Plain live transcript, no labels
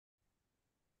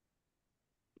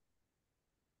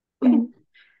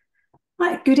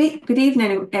Right, good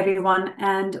evening, everyone,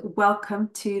 and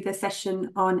welcome to the session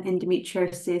on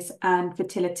endometriosis and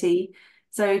fertility.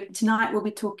 So tonight we'll be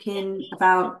talking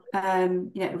about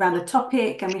around the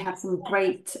topic, and we have some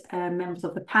great members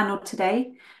of the panel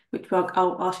today, which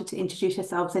I'll ask you to introduce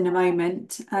yourselves in a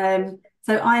moment.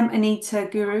 So I'm Anita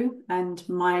Guru, and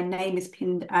my name is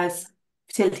pinned as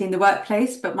fertility in the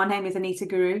workplace, but my name is Anita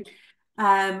Guru.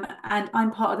 And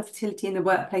I'm part of the Fertility in the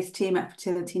Workplace team at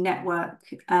Fertility Network.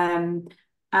 And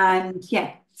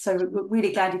yeah, so we're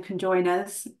really glad you can join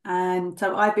us. And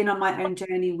so I've been on my own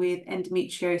journey with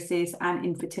endometriosis and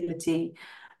infertility,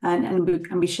 and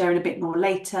we'll be sharing a bit more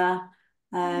later.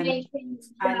 Amazing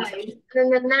And today.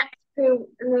 And then the next and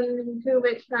then in 2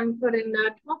 weeks I'm putting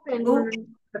the top in. oh,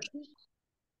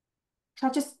 can I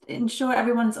just ensure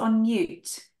everyone's on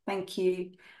mute? Thank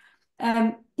you.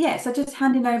 Yeah, so just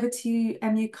handing over to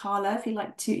you, Carla, if you'd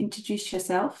like to introduce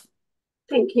yourself.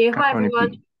 Thank you. Hi,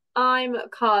 everyone. I'm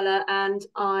Carla, and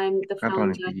I'm the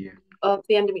founder of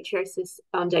the Endometriosis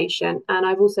Foundation. And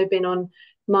I've also been on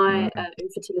my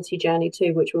infertility journey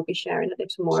too, which we'll be sharing a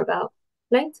little more about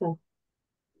later.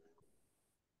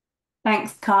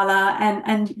 Thanks, Carla.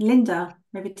 And Linda,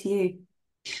 over to you.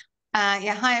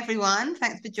 Yeah, hi everyone.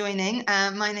 Thanks for joining.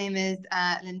 My name is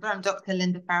Linda. I'm Dr.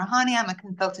 Linda Farahani. I'm a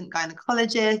consultant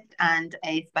gynecologist and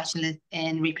a specialist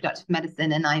in reproductive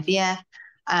medicine and IVF.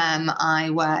 I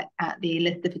work at the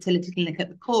Lister Fertility Clinic at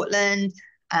the Portland,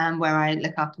 where I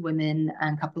look after women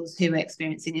and couples who are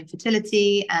experiencing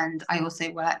infertility. And I also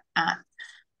work at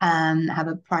have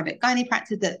a private gynae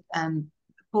practice at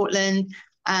Portland.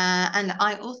 And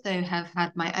I also have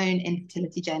had my own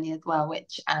infertility journey as well,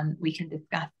 which we can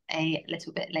discuss a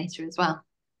little bit later as well.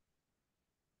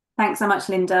 Thanks so much,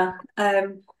 Linda.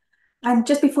 And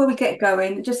just before we get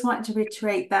going, just wanted to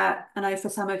reiterate that I know for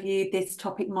some of you this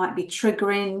topic might be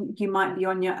triggering. You might be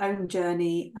on your own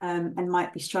journey and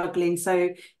might be struggling. So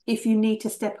if you need to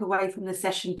step away from the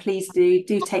session, please do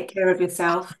take care of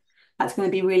yourself. That's going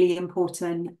to be really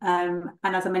important. And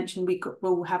as I mentioned,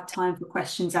 we'll have time for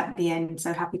questions at the end.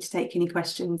 So happy to take any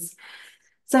questions.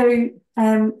 So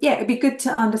yeah, it'd be good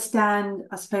to understand,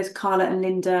 I suppose, Carla and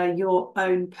Linda, your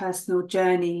own personal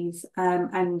journeys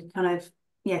and kind of,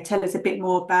 yeah, tell us a bit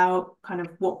more about kind of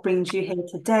what brings you here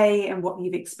today and what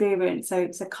you've experienced.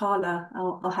 So Carla,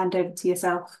 I'll hand over to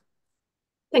yourself.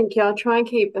 Thank you. I'll try and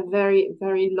keep a very,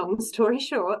 very long story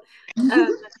short.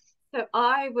 So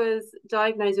I was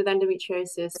diagnosed with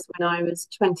endometriosis when I was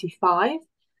 25,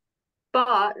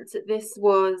 but this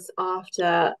was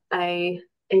after a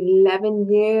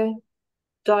 11-year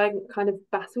kind of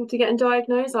battle to getting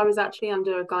diagnosed. I was actually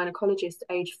under a gynecologist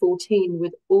age 14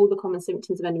 with all the common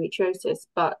symptoms of endometriosis,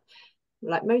 but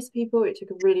like most people, it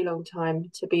took a really long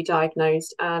time to be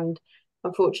diagnosed. And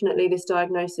unfortunately, this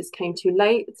diagnosis came too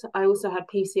late. I also had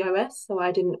PCOS, so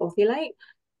I didn't ovulate.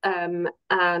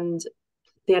 And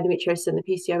the endometriosis and the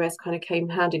PCOS kind of came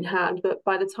hand in hand. But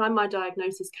by the time my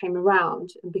diagnosis came around,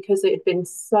 and because it had been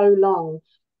so long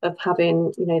of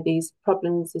having, these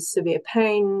problems, this severe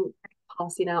pain,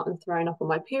 passing out and throwing up on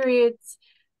my periods,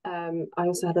 I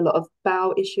also had a lot of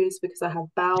bowel issues because I have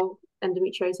bowel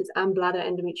endometriosis and bladder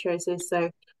endometriosis. So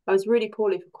I was really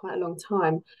poorly for quite a long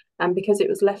time. And because it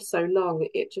was left so long,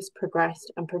 it just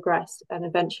progressed and progressed. And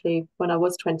eventually, when I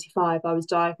was 25, I was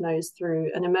diagnosed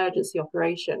through an emergency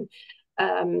operation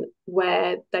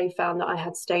where they found that I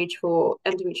had stage 4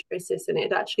 endometriosis, and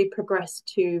it had actually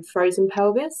progressed to frozen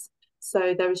pelvis.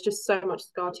 So there was just so much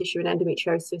scar tissue and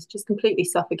endometriosis, just completely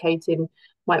suffocating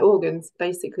my organs,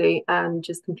 basically, and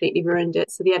just completely ruined it.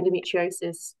 So the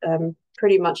endometriosis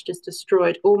pretty much just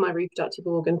destroyed all my reproductive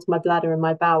organs, my bladder and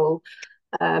my bowel.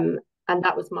 And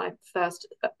that was my first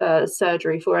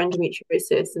surgery for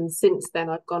endometriosis. And since then,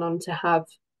 I've gone on to have,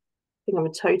 I think I'm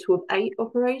a total of 8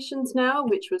 operations now,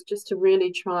 which was just to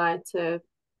really try to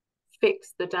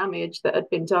fix the damage that had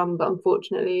been done, but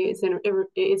unfortunately it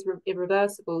is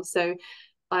irreversible. So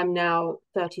I'm now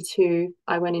 32.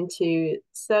 I went into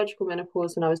surgical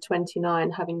menopause when I was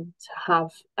 29, having to have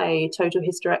a total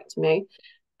hysterectomy.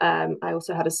 I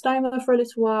also had a stoma for a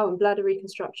little while and bladder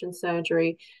reconstruction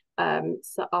surgery.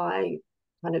 So I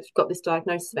kind of got this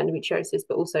diagnosis of endometriosis,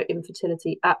 but also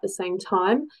infertility at the same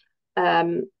time.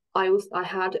 I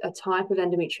had a type of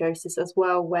endometriosis as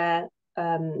well where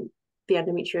the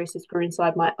endometriosis grew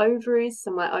inside my ovaries.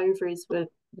 So my ovaries were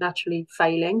naturally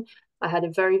failing. I had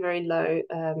a very, very low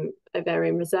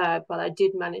ovarian reserve, but I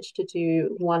did manage to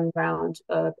do 1 round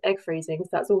of egg freezing.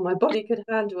 That's all my body could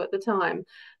handle at the time,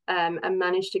 and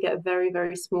managed to get a very,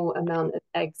 very small amount of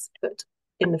eggs put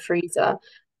in the freezer.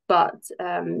 But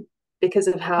because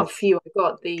of how few I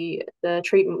got, the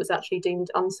treatment was actually deemed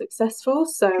unsuccessful.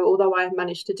 So although I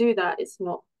managed to do that, it's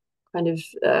not kind of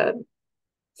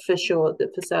for sure,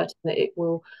 that for certain that it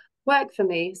will work for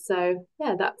me. So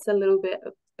yeah, that's a little bit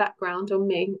of background on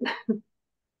me.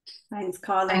 Thanks,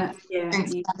 Carla.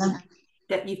 Thanks, Carla.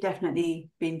 You've definitely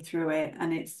been through it,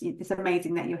 and it's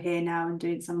amazing that you're here now and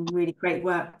doing some really great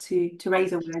work to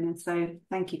raise awareness. So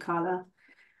thank you, Carla.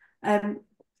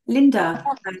 Linda,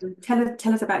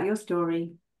 tell us about your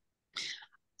story.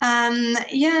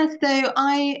 Yeah, so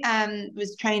I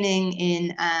was training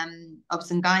in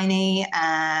obs and gynae.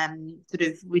 Sort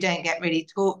of, we don't get really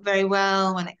taught very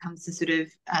well when it comes to sort of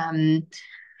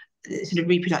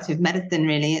reproductive medicine.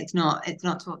 Really, it's not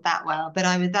taught that well. But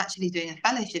I was actually doing a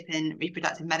fellowship in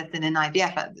reproductive medicine and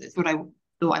IVF. That's what I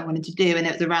thought I wanted to do, and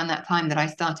it was around that time that I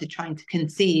started trying to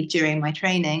conceive during my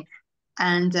training,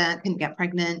 and couldn't get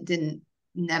pregnant.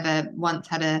 Never once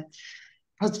had a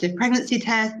positive pregnancy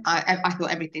test. I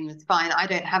thought everything was fine. I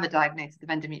don't have a diagnosis of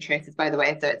endometriosis, by the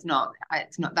way, so that's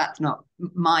not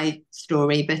my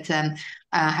story. But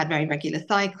had very regular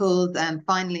cycles.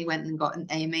 Finally went and got an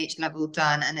AMH level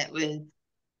done, and it was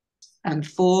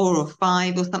 4 or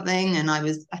 5 or something, and I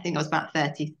think I was about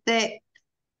 36.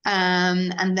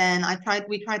 And then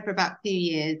we tried for about 2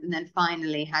 years, and then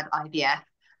finally had IVF.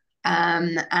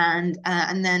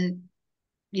 And then,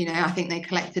 you know, I think they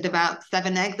collected about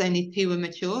 7 eggs, only 2 were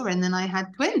mature, and then I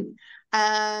had twins.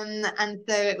 And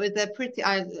so it was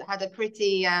I had a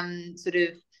pretty I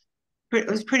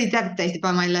was pretty devastated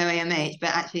by my low AMH,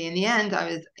 but actually in the end,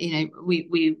 I was, you know,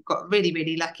 we got really,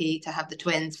 really lucky to have the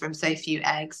twins from so few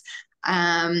eggs.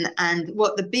 And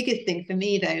what the biggest thing for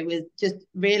me though was just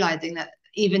realizing that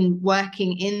even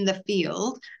working in the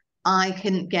field, I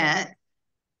couldn't get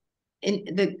in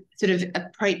the sort of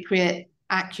appropriate,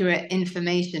 accurate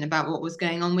information about what was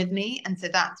going on with me. And so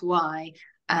that's why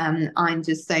I'm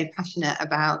just so passionate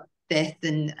about this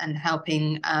and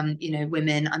helping you know,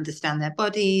 women understand their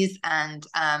bodies, and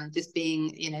just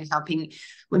being, you know, helping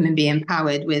women be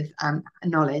empowered with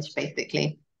knowledge,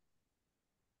 basically.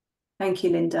 Thank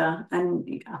you, Linda.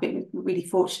 And I think we're really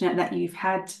fortunate that you've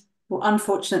had, well,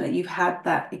 unfortunate that you've had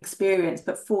that experience,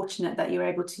 but fortunate that you're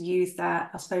able to use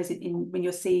that, I suppose, when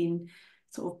you're seeing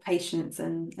sort of patients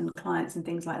and clients and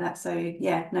things like that. So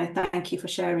yeah, no, thank you for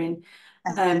sharing.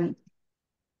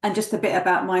 And just a bit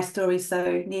about my story.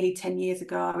 So nearly 10 years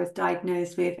ago, I was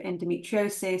diagnosed with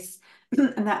endometriosis,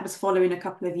 and that was following a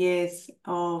couple of years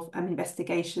of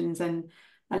investigations, and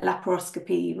a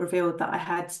laparoscopy revealed that I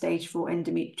had stage 4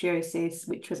 endometriosis,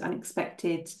 which was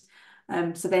unexpected.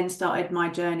 So then started my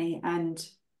journey, and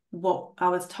what I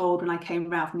was told when I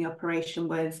came around from the operation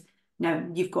was, no,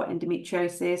 you've got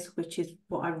endometriosis, which is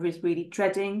what I was really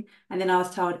dreading. And then I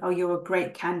was told, oh, you're a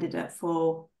great candidate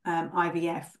for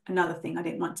IVF, another thing I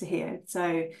didn't want to hear.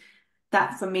 So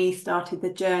that for me started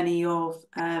the journey of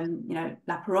you know,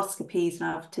 laparoscopies,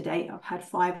 and to date I've had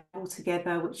 5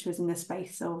 altogether, which was in the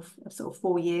space of sort of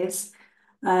 4 years.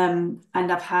 And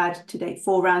I've had to date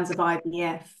 4 rounds of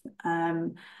IVF.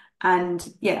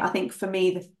 And yeah, I think for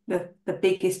me the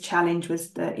biggest challenge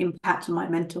was the impact on my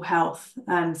mental health.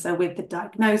 So with the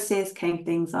diagnosis came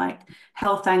things like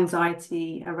health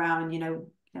anxiety around, you know,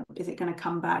 is it going to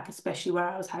come back, especially where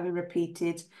I was having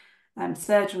repeated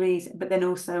surgeries, but then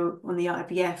also on the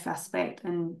IVF aspect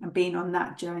and being on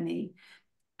that journey.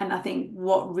 And I think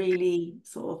what really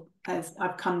sort of, as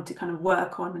I've come to kind of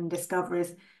work on and discover,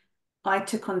 is I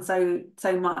took on so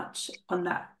much on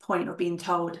that point of being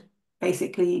told,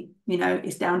 basically, you know,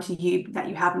 it's down to you that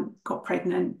you haven't got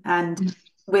pregnant. And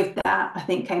with that, I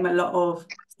think came a lot of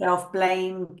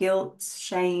self-blame, guilt,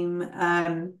 shame,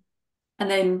 and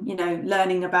then, you know,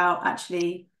 learning about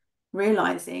actually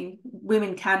realizing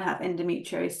women can have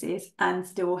endometriosis and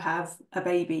still have a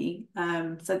baby.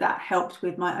 So that helped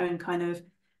with my own kind of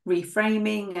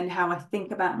reframing and how I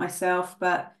think about myself.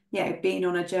 But yeah, being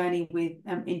on a journey with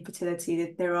infertility,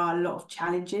 that there are a lot of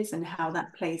challenges and how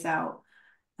that plays out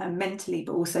mentally,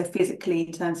 but also physically,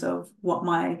 in terms of what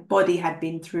my body had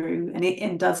been through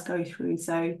and does go through.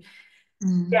 So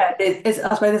yeah, I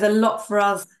suppose there's a lot for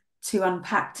us to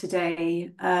unpack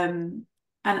today. And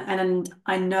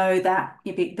I know that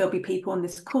there'll be people on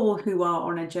this call who are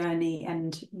on a journey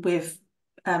and with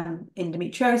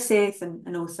endometriosis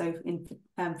and also in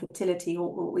fertility,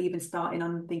 or even starting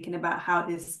on thinking about how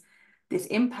this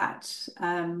impacts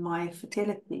my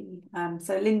fertility.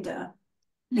 So Linda,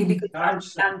 it'd be good to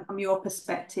understand from your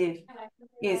perspective,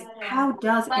 is how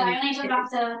does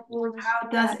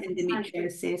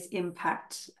endometriosis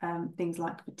impact things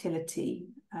like fertility,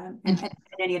 and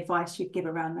any advice you'd give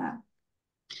around that?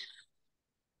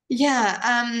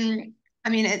 Yeah, I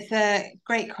mean, it's a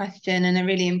great question and a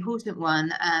really important one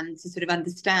to sort of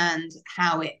understand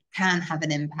how it can have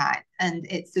an impact. And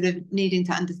it's sort of needing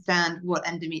to understand what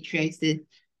endometriosis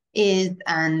is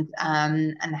and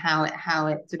how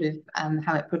it sort of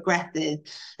how it progresses.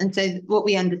 And so what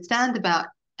we understand about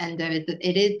endo is that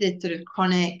it is this sort of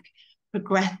chronic,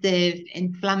 progressive,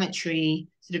 inflammatory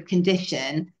sort of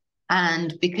condition.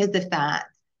 And because of that,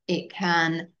 it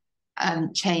can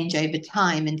change over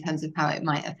time in terms of how it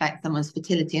might affect someone's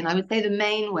fertility. And I would say the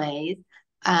main ways,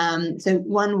 so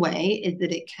one way is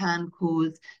that it can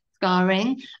cause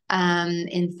scarring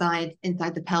inside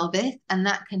the pelvis, and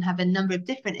that can have a number of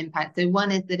different impacts. So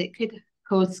one is that it could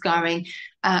cause scarring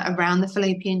around the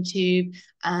fallopian tube,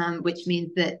 which means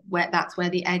that that's where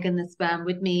the egg and the sperm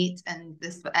would meet, and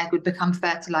this egg would become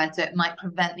fertilized, so it might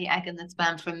prevent the egg and the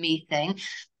sperm from meeting.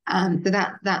 So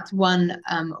that's one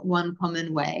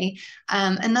common way.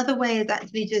 Another way is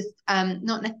actually just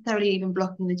not necessarily even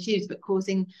blocking the tubes, but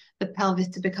causing the pelvis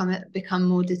to become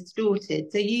more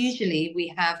distorted. So usually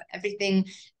we have everything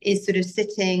is sort of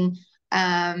sitting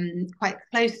quite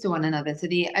close to one another. So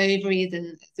the ovaries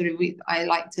and sort of I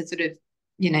like to sort of,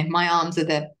 my arms are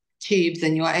the tubes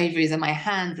and your ovaries are my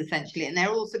hands essentially, and they're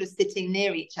all sort of sitting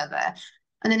near each other.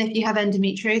 And then if you have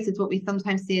endometriosis, what we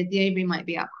sometimes see is the ovary might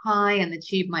be up high and the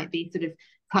tube might be sort of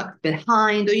tucked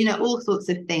behind, or, all sorts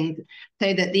of things,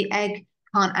 so that the egg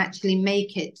can't actually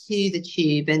make it to the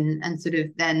tube and sort of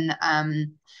then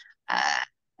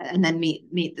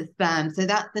meet the sperm. So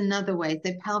that's another way.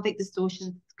 So pelvic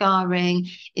distortion, scarring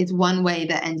is one way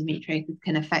that endometriosis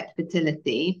can affect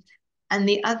fertility. And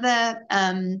the other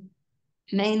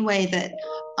main way that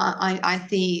I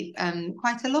see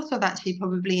quite a lot of actually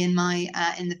probably in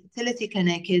the fertility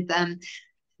clinic is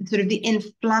sort of the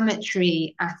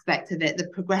inflammatory aspect of it, the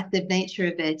progressive nature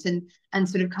of it, and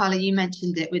sort of Carla, you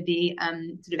mentioned it with the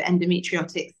sort of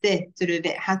endometriotic cyst. Sort of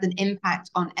it has an impact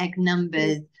on egg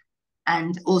numbers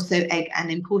and also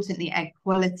importantly egg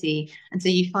quality. And so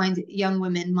you find young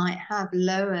women might have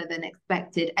lower than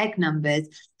expected egg numbers,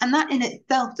 and that in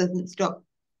itself doesn't stop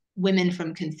women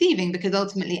from conceiving, because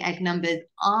ultimately egg numbers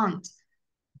aren't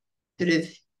sort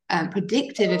of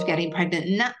predictive of getting pregnant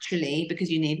naturally,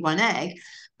 because you need one egg.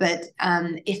 But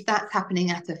if that's happening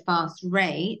at a fast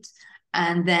rate,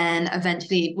 and then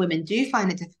eventually women do find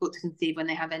it difficult to conceive when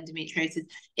they have endometriosis,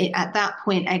 at that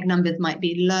point egg numbers might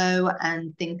be low,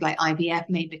 and things like IVF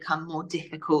may become more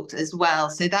difficult as well.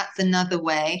 So that's another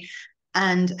way.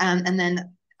 And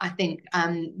then I think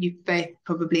you've both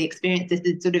probably experienced this,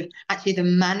 is sort of actually the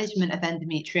management of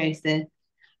endometriosis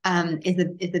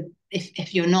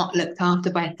if you're not looked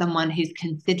after by someone who's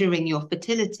considering your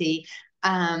fertility,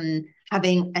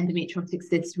 having endometriotic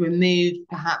cysts removed,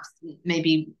 perhaps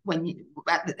maybe when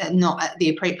not at the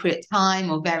appropriate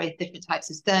time, or various different types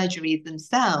of surgeries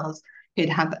themselves could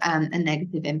have a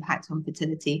negative impact on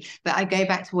fertility. But I go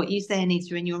back to what you say,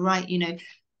 Anita, and you're right,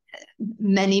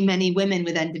 many women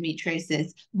with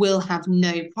endometriosis will have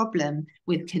no problem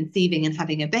with conceiving and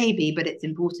having a baby, but it's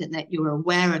important that you're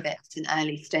aware of it at an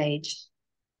early stage.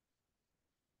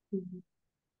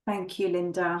 Thank you,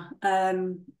 Linda.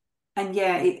 And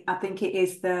yeah, I think it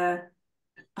is a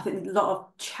lot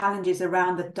of challenges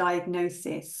around the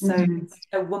diagnosis. So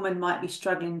a woman might be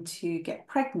struggling to get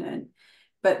pregnant,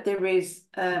 but there is,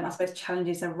 I suppose,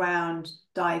 challenges around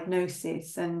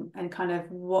diagnosis and kind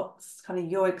of what's kind of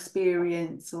your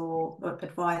experience or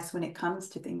advice when it comes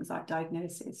to things like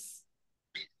diagnosis.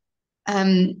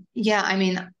 Yeah, I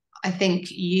mean, I think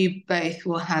you both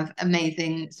will have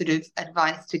amazing sort of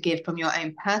advice to give from your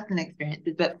own personal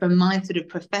experiences, but from my sort of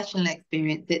professional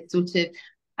experience, it's sort of,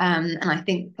 and I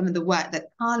think some of the work that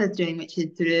Carla's doing, which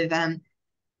is sort of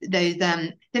those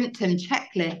symptom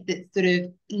checklists, it's sort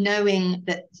of knowing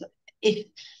that if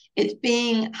it's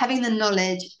having the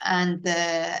knowledge and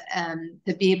the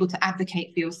to be able to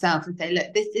advocate for yourself and say,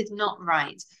 look, this is not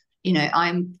right.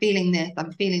 I'm feeling this,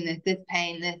 this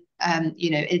pain, this,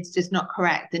 it's just not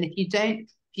correct. And if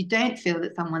you don't feel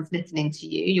that someone's listening to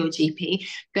you, your GP,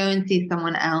 go and see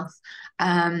someone else.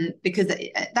 Because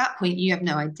at that point you have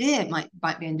no idea. It might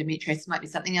be endometriosis, might be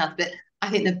something else. But I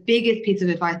think the biggest piece of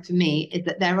advice for me is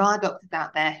that there are doctors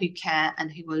out there who care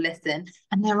and who will listen.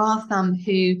 And there are some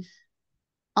who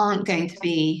aren't going to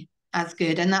be as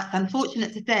good. And that's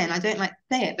unfortunate to say, and I don't like to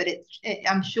say it, but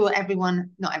I'm sure not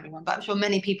everyone, but I'm sure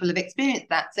many people have experienced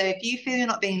that. So if you feel you're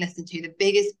not being listened to, the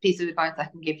biggest piece of advice I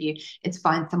can give you is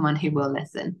find someone who will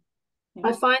listen.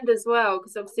 I find as well,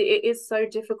 because obviously it is so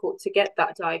difficult to get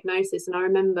that diagnosis. And I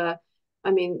remember,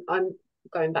 I mean, I'm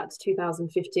going back to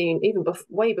 2015, even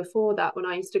way before that, when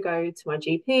I used to go to my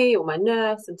GP or my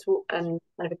nurse and talk and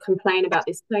kind of complain about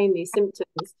this pain, these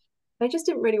symptoms. they just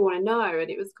didn't really want to know. And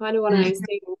it was kind of one of those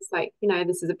things like, you know,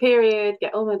 this is a period,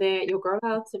 get on with it, you'll grow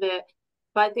out of it.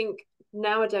 But I think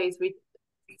nowadays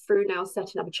through now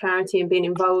setting up a charity and being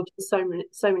involved in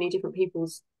so many different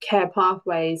people's care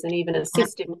pathways and even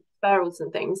assisting referrals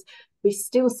and things, we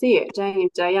still see it day in,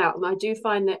 day out. And I do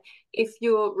find that if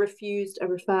you're refused a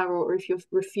referral or if you're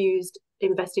refused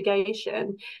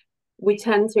investigation, we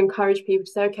tend to encourage people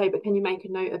to say, okay, but can you make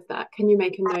a note of that? Can you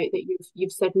make a note that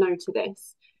you've said no to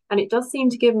this? And it does seem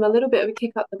to give them a little bit of a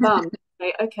kick up the bum.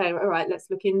 Say, okay, all right, let's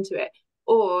look into it.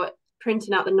 Or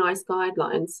printing out the nice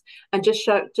guidelines and just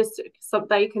so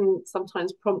they can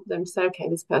sometimes prompt them to say, okay,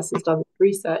 this person's done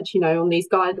research, you know, on these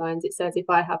guidelines. It says if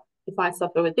I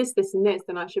suffer with this, and this,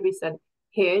 then I should be sent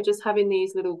here. Just having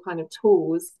these little kind of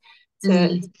tools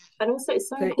and also it's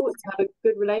so important to have a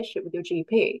good relationship with your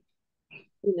GP.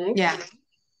 You know?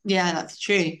 Yeah, that's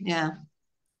true. Yeah.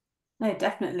 No,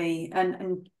 definitely.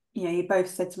 And you know, you both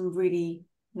said some really,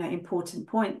 you know, important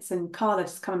points. And Carla,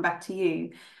 just coming back to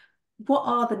you, what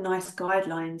are the NICE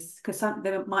guidelines? Because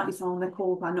there might be some on the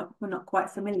call, but we're not quite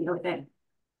familiar with it.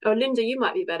 Oh, Linda, you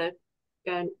might be better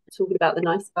talking about the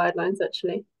NICE guidelines,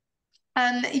 actually.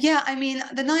 Yeah, I mean,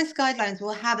 the NICE guidelines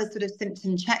will have a sort of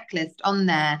symptom checklist on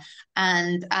there.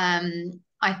 And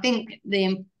I think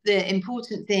the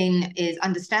important thing is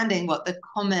understanding what the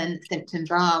common symptoms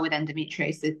are with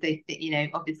endometriosis. So, you know,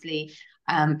 obviously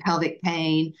pelvic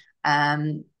pain,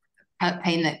 pain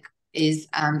that is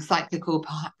cyclical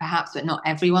perhaps, but not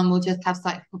everyone will just have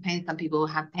cyclical pain. Some people will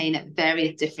have pain at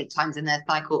various different times in their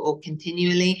cycle or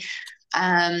continually.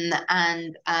 And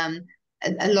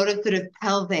a lot of sort of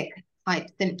pelvic type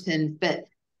symptoms. But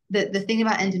the thing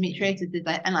about endometriosis is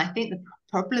that, and I think the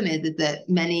problem is that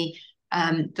many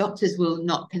doctors will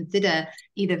not consider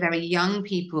either very young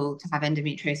people to have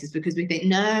endometriosis because we think,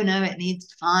 no, it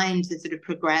needs time to sort of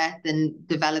progress and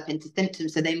develop into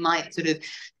symptoms. So they might sort of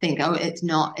think, oh, it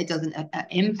doesn't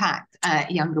impact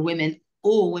younger women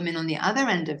or women on the other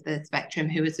end of the spectrum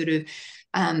who are sort of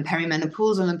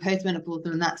perimenopausal and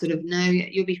postmenopausal, and that sort of, no,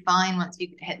 you'll be fine once you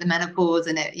hit the menopause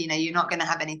and you know, you're not going to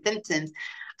have any symptoms.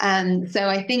 So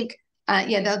I think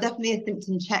there'll definitely be a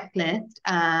symptom checklist,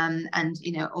 and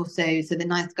you know, also so the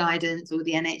NICE guidance or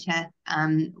the NHS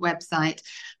website,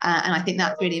 and I think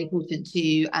that's really important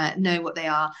to know what they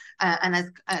are. And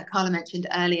as Carla mentioned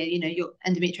earlier, you know, your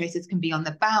endometriosis can be on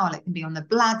the bowel, it can be on the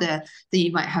bladder, so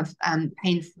you might have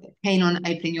pain on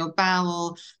opening your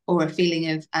bowel, or a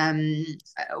feeling of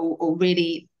or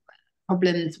really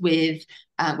problems with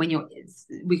when you're,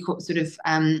 we call sort of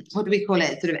what do we call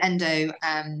it, sort of endo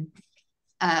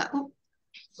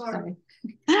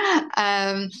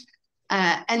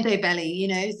endo belly, you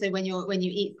know, so when you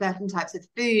eat certain types of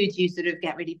food, you sort of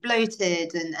get really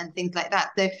bloated and things like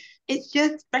that. So it's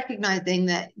just recognizing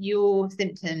that your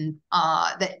symptoms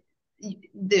are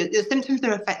your symptoms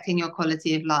are affecting your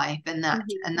quality of life, and that's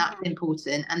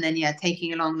important. And then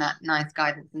taking along that NICE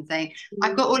guidance and saying,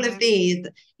 I've got all of these,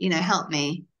 you know, help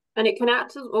me. And it can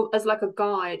act as like a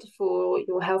guide for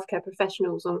your healthcare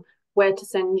professionals on where to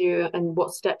send you and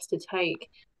what steps to take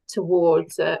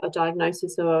towards a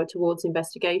diagnosis or towards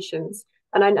investigations.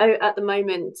 And I know at the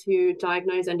moment to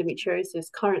diagnose endometriosis,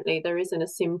 currently there isn't a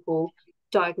simple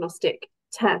diagnostic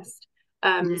test.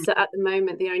 So at the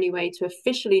moment, the only way to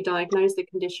officially diagnose the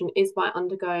condition is by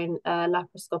undergoing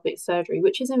laparoscopic surgery,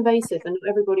 which is invasive, and not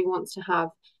everybody wants to have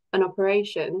an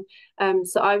operation.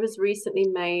 So I was recently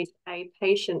made a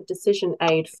patient decision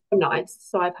aid for NICE.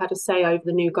 So I've had a say over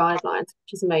the new guidelines,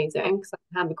 which is amazing because I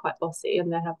can be quite bossy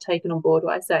and they have taken on board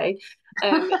what I say.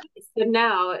 So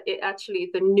now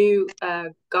the new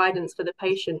guidance for the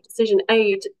patient decision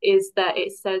aid is that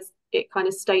it kind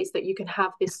of states that you can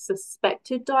have this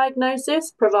suspected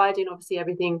diagnosis, providing obviously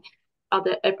everything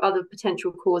other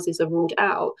potential causes are ruled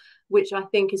out, which I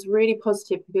think is really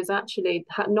positive, because actually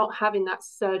not having that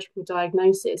surgical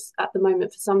diagnosis at the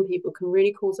moment for some people can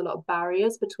really cause a lot of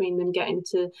barriers between them getting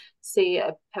to see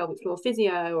a pelvic floor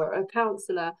physio or a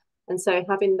counsellor. And so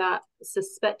having that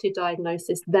suspected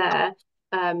diagnosis there,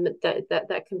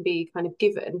 that can be kind of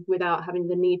given without having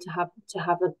the need to have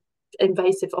an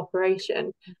invasive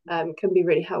operation, can be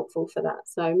really helpful for that.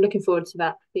 So I'm looking forward to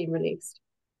that being released.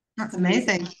 That's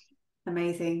amazing.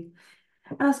 Amazing.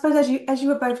 And I suppose as you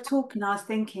were both talking, I was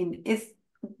thinking, is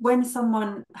when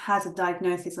someone has a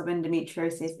diagnosis of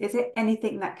endometriosis, is it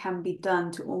anything that can be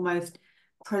done to almost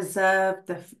preserve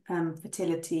the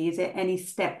fertility? Is there any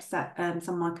steps that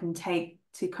someone can take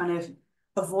to kind of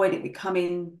avoid it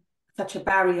becoming such a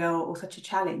barrier or such a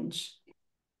challenge?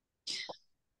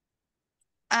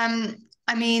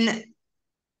 I mean,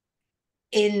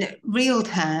 in real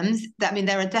terms,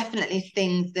 there are definitely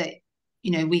things that,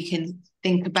 you know, we can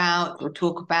think about or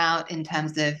talk about in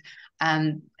terms of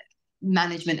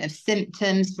management of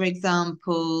symptoms, for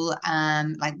example,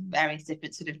 like various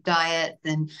different sort of diets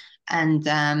and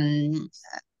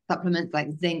supplements like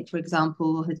zinc, for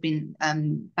example, has been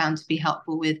found to be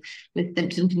helpful with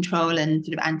symptom control, and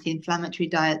sort of anti-inflammatory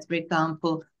diets, for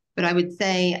example. But I would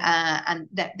say, and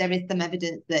there is some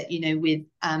evidence that, with,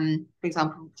 for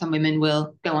example, some women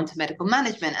will go on to medical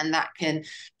management, and that can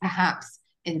perhaps,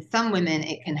 in some women,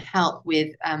 it can help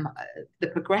with the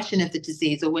progression of the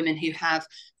disease, or women who have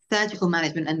surgical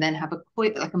management and then have a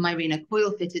coil, like a Mirena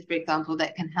coil fitted, for example,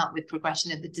 that can help with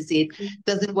progression of the disease.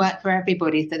 Doesn't work for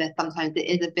everybody, so there's sometimes it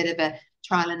is a bit of a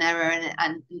trial and error,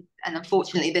 and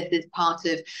unfortunately this is part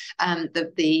of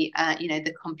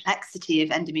the complexity of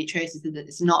endometriosis, is that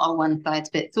it's not a one size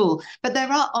fits all. But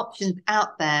there are options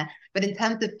out there. But in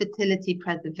terms of fertility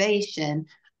preservation,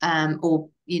 or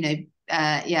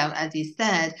as you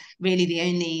said, really the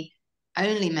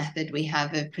only method we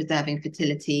have of preserving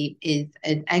fertility is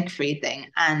egg freezing.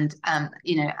 And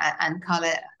and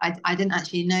Carla, I didn't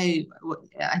actually know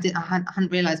I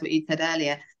hadn't realized what you said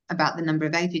earlier about the number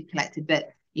of eggs you'd collected, but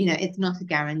it's not a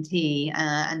guarantee,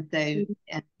 and so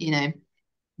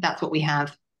that's what we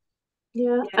have.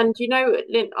 Yeah, and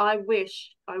Lynn, I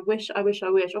wish. Obviously,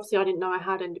 I didn't know I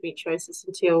had endometriosis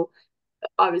until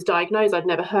I was diagnosed. I'd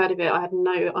never heard of it. I had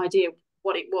no idea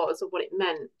what it was or what it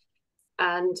meant.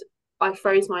 And I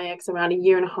froze my eggs around 1.5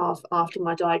 years after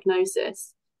my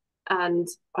diagnosis. And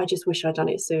I just wish I'd done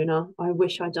it sooner. I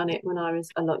wish I'd done it when I was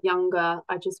a lot younger.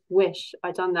 I just wish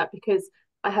I'd done that, because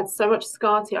I had so much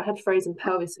scar tissue. I had frozen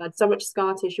pelvis. I had so much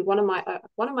scar tissue. One of my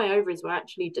ovaries were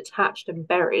actually detached and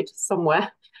buried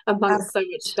somewhere amongst so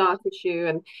much scar tissue.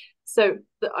 And so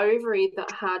the ovary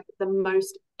that had the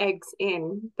most eggs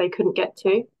in, they couldn't get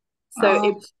to. So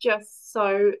it was just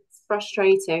so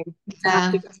frustrating to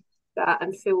have to go through that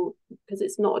and feel, because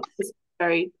it's not a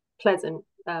very pleasant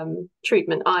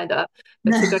treatment either.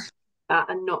 But to go through that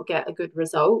and not get a good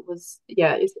result was,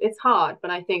 it's hard.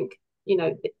 But I think,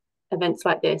 events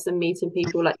like this and meeting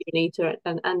people like you, Anita,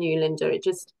 and you, Linda, it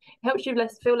just helps you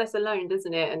feel less alone,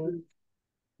 doesn't it? And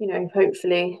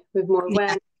hopefully with more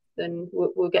awareness, then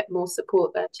we'll get more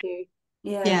support there too.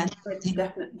 Yeah.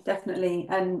 Definitely.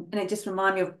 And it just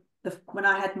reminded me of when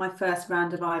I had my first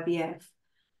round of IVF.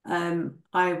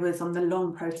 I was on the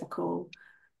long protocol,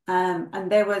 and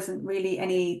there wasn't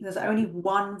really there's only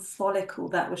one follicle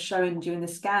that was showing during the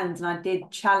scans, and I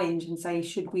did challenge and say,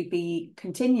 should we be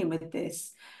continuing with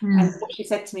this? And what she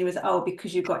said to me was,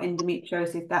 because you've got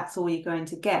endometriosis, that's all you're going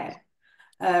to get.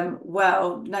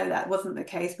 Well, no, that wasn't the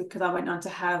case, because I went on to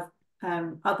have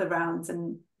other rounds,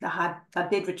 and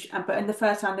but in the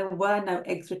first round there were no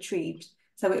eggs retrieved,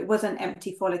 so it was an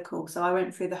empty follicle. So I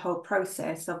went through the whole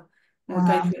process of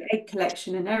going through egg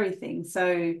collection and everything.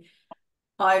 So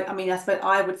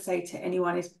I would say to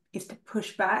anyone is to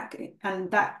push back,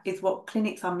 and that is what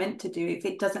clinics are meant to do. If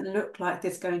it doesn't look like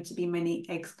there's going to be many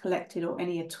eggs collected or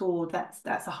any at all, that's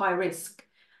a high risk.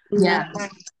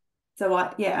 So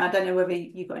I don't know whether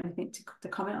you've got anything to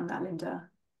comment on that, Linda.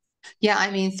 Yeah,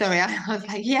 sorry, I was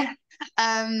like,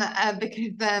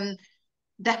 because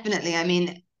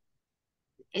definitely,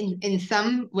 in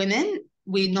some women,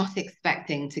 we're not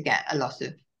expecting to get a lot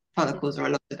of follicles or a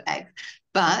lot of eggs.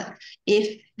 But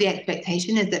if the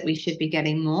expectation is that we should be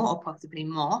getting more or possibly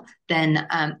more, then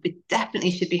we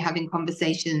definitely should be having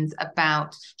conversations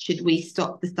about, should we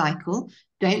stop the cycle?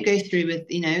 Don't go through with,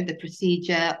 the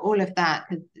procedure, all of that,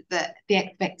 because the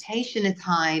expectation is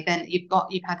high. Then you've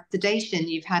had sedation,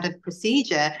 you've had a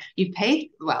procedure, you've paid,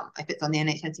 well, if it's on the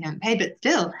NHS, you haven't paid, but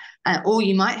still, or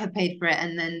you might have paid for it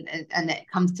and it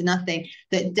comes to nothing.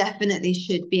 That definitely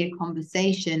should be a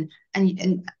conversation.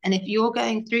 And if you're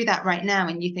going through that right now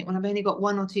and you think, well, I've only got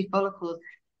 1 or 2 follicles,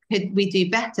 could we do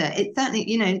better? It's certainly,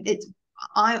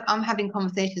 I'm having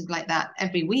conversations like that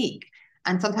every week.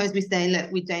 And sometimes we say,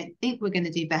 look, we don't think we're going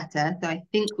to do better, so I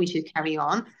think we should carry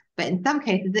on. But in some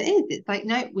cases it is. It's like,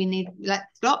 no, let's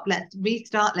stop, let's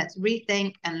restart, let's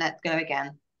rethink, and let's go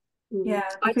again. Yeah.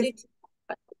 I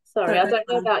don't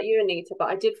know about you, Anita, but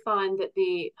I did find that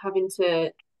having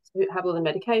to have all the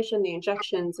medication, the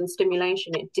injections and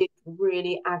stimulation, it did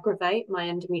really aggravate my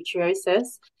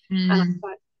endometriosis. And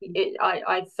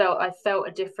I felt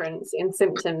a difference in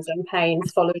symptoms and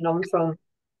pains following on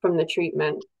from the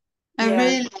treatment.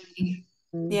 Really?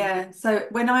 Yeah. So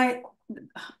when I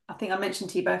think I mentioned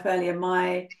to you both earlier,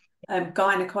 my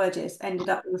gynecologist ended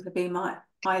up also being my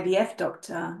IVF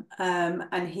doctor,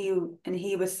 and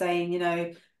he was saying,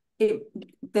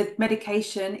 the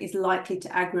medication is likely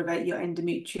to aggravate your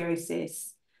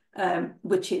endometriosis,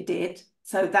 which it did.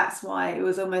 So that's why it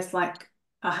was almost like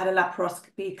I had a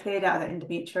laparoscopy, cleared out the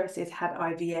endometriosis, had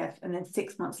IVF, and then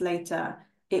 6 months later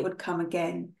it would come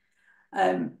again.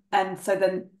 And so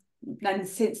then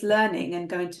since learning and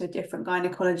going to a different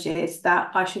gynecologist,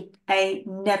 that I should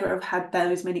never have had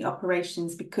those many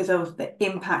operations because of the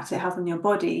impact it has on your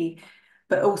body,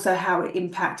 but also how it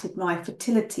impacted my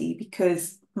fertility,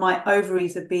 because my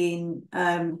ovaries are being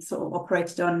sort of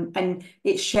operated on, and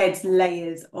it sheds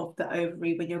layers of the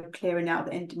ovary when you're clearing out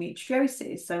the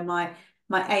endometriosis. So my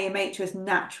AMH was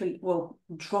naturally, well,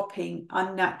 dropping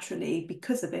unnaturally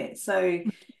because of it. So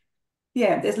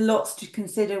yeah, there's lots to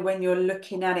consider when you're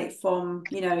looking at it from,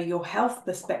 you know, your health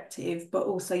perspective, but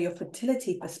also your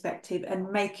fertility perspective,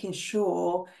 and making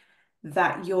sure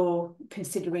that you're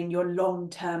considering your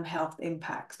long-term health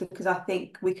impacts, because I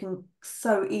think we can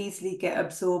so easily get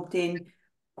absorbed in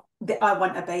I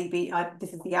want a baby,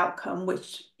 this is the outcome,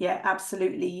 which yeah,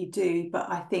 absolutely you do,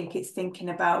 but I think it's thinking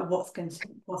about what's going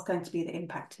to be the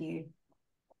impact to you.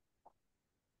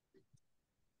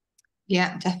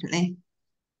 Yeah, definitely.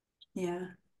 Yeah.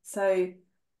 So,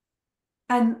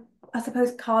 and I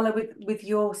suppose, Carla, with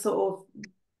your sort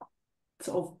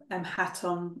of hat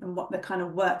on, and what the kind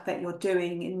of work that you're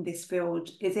doing in this field,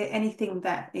 is there anything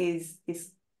that is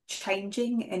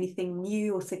changing, anything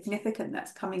new or significant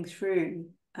that's coming through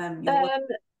your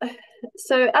work?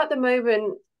 So at the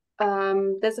moment,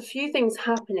 there's a few things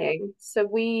happening. So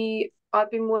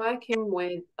I've been working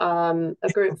with a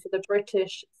group for the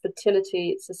British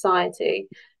Fertility Society,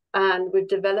 and we've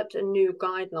developed a new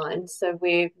guideline. So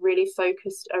we're really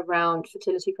focused around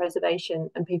fertility preservation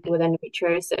and people with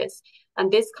endometriosis.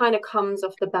 And this kind of comes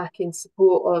off the back in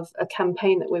support of a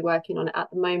campaign that we're working on at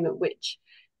the moment, which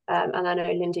and I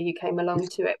know, Linda, you came along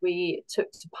to it. We took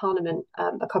to Parliament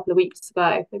a couple of weeks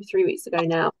ago, maybe 3 weeks ago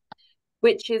now,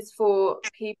 which is for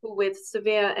people with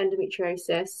severe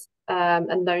endometriosis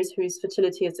and those whose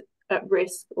fertility is at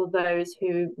risk, or those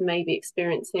who may be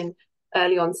experiencing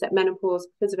early onset menopause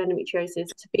because of endometriosis,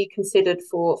 to be considered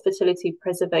for fertility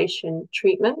preservation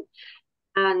treatment.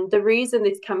 And the reason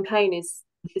this campaign is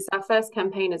our first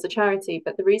campaign as a charity,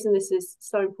 but the reason this is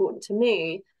so important to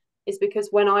me is because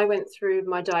when I went through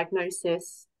my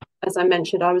diagnosis, as I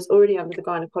mentioned, I was already under the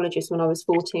gynecologist when I was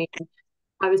 14.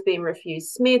 I was being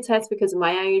refused smear tests because of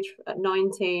my age at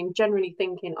 19, generally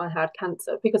thinking I had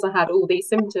cancer because I had all these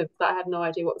symptoms that I had no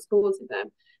idea what was causing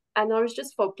them. And I was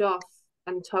just fobbed off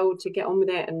and told to get on with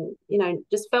it, and, you know,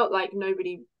 just felt like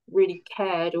nobody really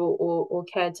cared or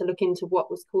cared to look into what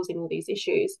was causing all these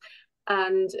issues.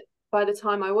 And by the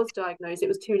time I was diagnosed, it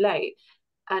was too late.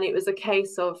 And it was a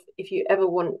case of, if you ever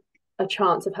want a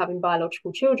chance of having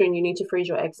biological children, you need to freeze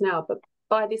your eggs now. But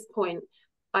by this point,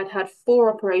 I'd had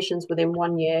 4 operations within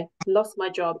 1 year, lost my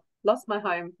job, lost my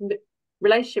home,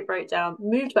 relationship breakdown,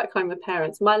 moved back home with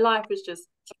parents. My life was just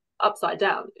upside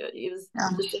down. It was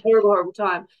just a horrible, horrible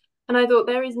time. And I thought,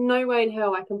 there is no way in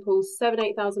hell I can pull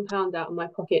 £7,000-8,000 out of my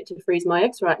pocket to freeze my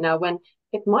eggs right now, when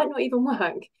it might not even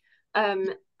work.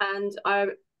 And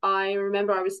I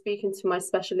remember I was speaking to my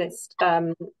specialist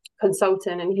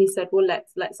consultant, and he said, well,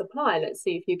 let's apply. Let's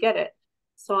see if you get it.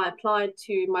 So I applied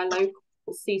to my local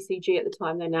CCG at the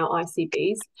time, they're now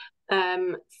ICBs,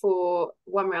 for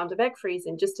 1 round of egg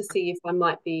freezing, just to see if I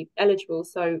might be eligible.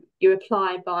 So you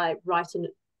apply by writing,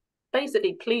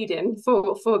 basically pleading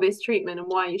for this treatment and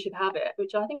why you should have it,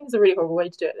 which I think is a really horrible way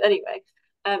to do it anyway.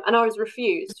 And I was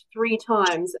refused 3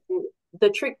 times. And the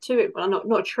trick to it, well,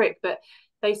 not a trick, but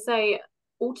they say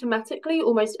automatically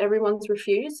almost everyone's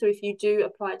refused. So if you do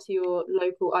apply to your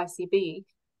local ICB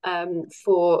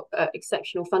for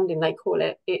exceptional funding, they call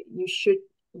it,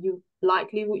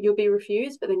 you'll be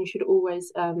refused, but then you should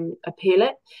always appeal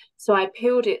it. So I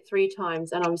appealed it 3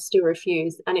 times and I was still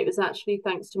refused. And it was actually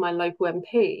thanks to my local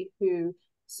MP who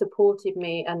supported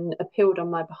me and appealed on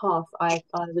my behalf. I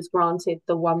was granted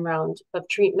the 1 round of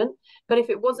treatment. But if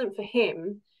it wasn't for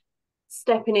him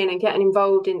stepping in and getting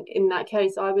involved in that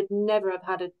case, I would never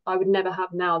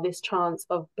have now this chance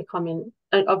of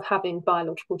having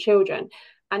biological children.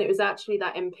 And it was actually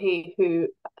that MP who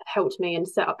helped me and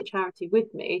set up the charity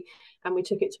with me, and we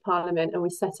took it to Parliament and we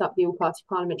set up the all-party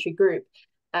parliamentary group.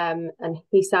 And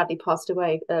he sadly passed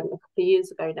away a couple of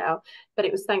years ago now, but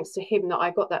it was thanks to him that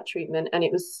I got that treatment, and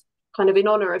it was kind of in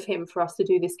honour of him for us to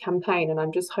do this campaign. And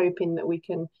I'm just hoping that we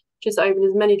can just open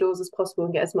as many doors as possible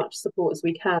and get as much support as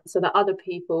we can, so that other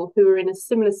people who are in a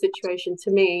similar situation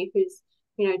to me, who's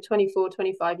 24,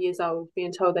 25 years old,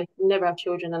 being told they can never have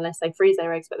children unless they freeze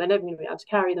their eggs, but they're never going to be able to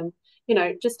carry them,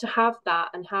 just to have that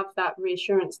and have that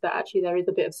reassurance that actually there is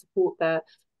a bit of support there.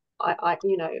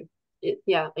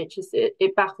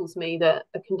 It baffles me that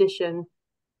a condition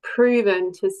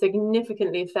proven to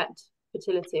significantly affect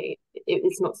fertility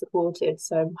it's not supported.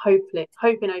 So hoping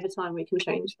over time we can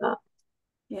change that.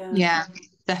 Yeah,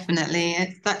 definitely.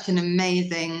 It's such an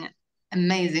amazing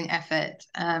effort,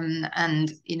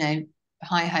 and you know,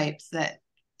 high hopes that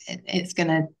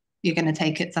you're gonna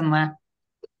take it somewhere.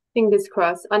 Fingers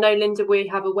crossed. I know, Linda, we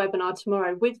have a webinar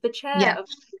tomorrow with the chair Yeah. of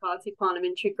the Party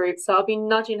Parliamentary Group, so I'll be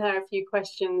nudging her a few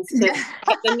questions to get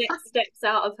the next steps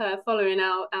out of her following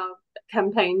our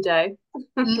campaign day.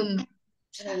 And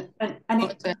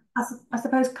I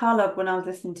suppose, Carla, when I was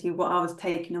listening to you, what I was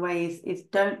taking away is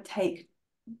don't take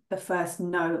the first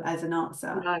no as an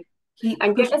answer. No. Keep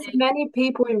and pushing. Get as many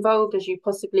people involved as you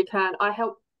possibly can. I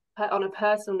help on a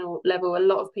personal level a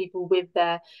lot of people with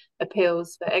their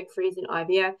appeals for egg freezing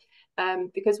IVF,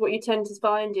 because what you tend to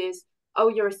find is, oh,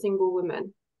 you're a single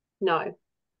woman. No,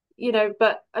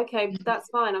 but okay, that's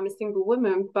fine. I'm a single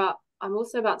woman, but I'm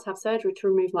also about to have surgery to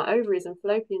remove my ovaries and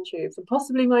fallopian tubes and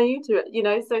possibly my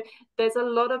uterus, so there's a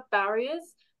lot of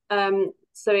barriers.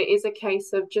 So it is a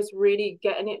case of just really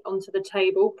getting it onto the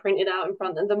table, printed out in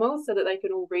front of them all so that they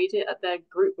can all read it at their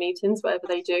group meetings, whatever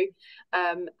they do,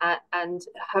 and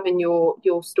having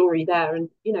your story there and,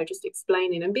 just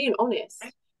explaining and being honest.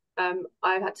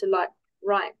 I had to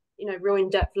write, real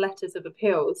in-depth letters of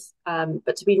appeals,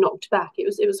 but to be knocked back, it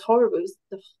was horrible. It was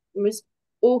the most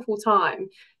awful time.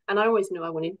 And I always knew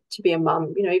I wanted to be a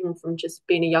mum, even from just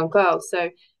being a young girl. So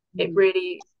it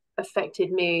really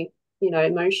affected me,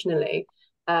 emotionally.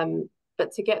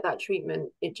 But to get that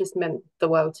treatment, it just meant the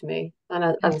world to me. And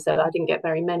as I said, I didn't get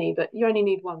very many, but you only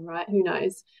need one, right? Who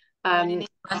knows?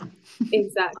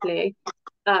 Exactly.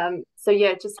 So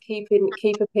yeah, just keep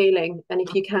appealing, and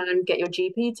if you can get your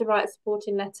GP to write a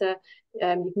supporting letter,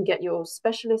 you can get your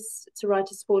specialists to write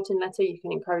a supporting letter, you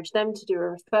can encourage them to do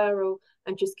a referral,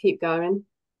 and just keep going.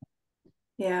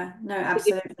 Yeah, no,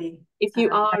 absolutely. If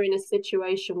you are in a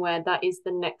situation where that is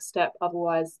the next step,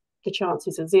 otherwise the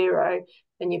chances are zero,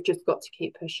 then you've just got to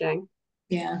keep pushing.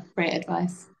 Yeah, great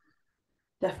advice.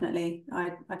 Definitely,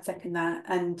 I'd second that.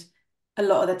 And a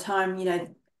lot of the time,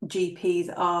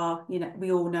 GPs are,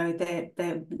 we all know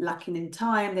they're lacking in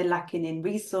time, they're lacking in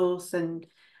resource, and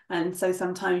so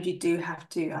sometimes you do have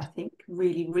to, I think,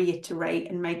 really reiterate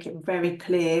and make it very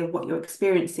clear what you're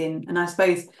experiencing. And I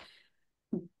suppose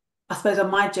on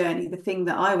my journey, the thing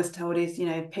that I was told is,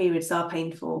 periods are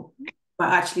painful, but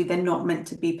actually they're not meant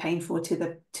to be painful to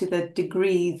the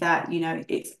degree that,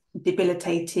 it's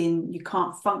debilitating, you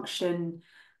can't function,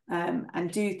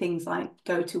 and do things like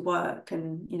go to work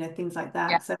and, things like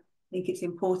that. Yeah. So I think it's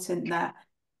important that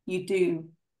you do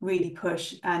really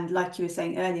push. And like you were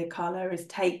saying earlier, Carla, is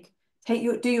do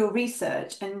your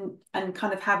research and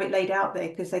kind of have it laid out there,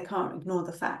 because they can't ignore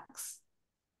the facts.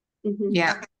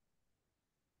 Yeah.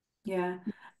 Yeah.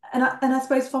 And I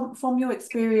suppose from your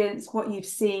experience, what you've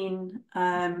seen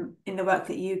in the work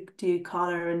that you do,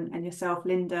 Carla, and yourself,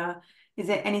 Linda, is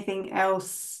there anything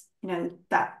else,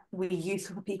 that would be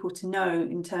useful for people to know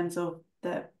in terms of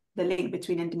the link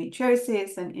between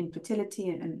endometriosis and infertility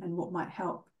and what might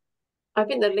help? I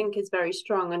think the link is very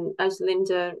strong. And as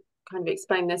Linda kind of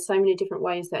explained, there's so many different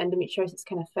ways that endometriosis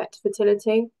can affect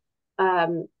fertility.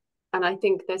 And I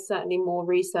think there's certainly more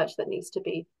research that needs to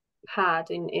be had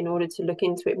in order to look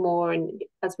into it more. And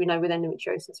as we know, with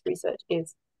endometriosis, research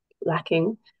is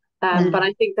lacking. But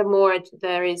I think the more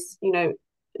there is,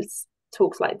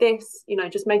 talks like this,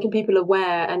 just making people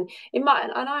aware, and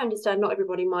I understand not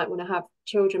everybody might want to have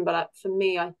children, but for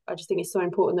me, I just think it's so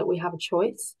important that we have a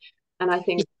choice. And I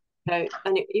think,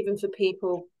 even for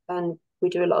people, and we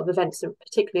do a lot of events,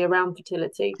 particularly around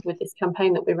fertility, with this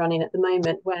campaign that we're running at the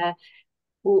moment, where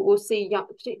we'll see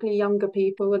particularly younger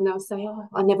people, and they'll say, "Oh,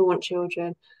 I never want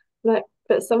children." But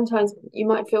sometimes you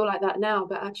might feel like that now,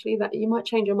 but actually that you might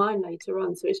change your mind later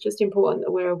on. So it's just important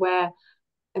that we're aware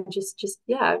and just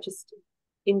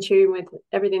in tune with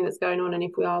everything that's going on. And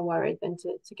if we are worried, then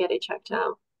to get it checked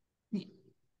out.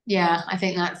 Yeah, I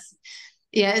think that's,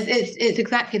 it's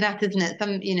exactly that, isn't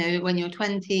it? When you're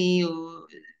 20, or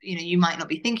you might not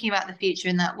be thinking about the future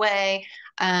in that way,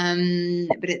 but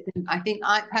I think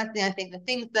the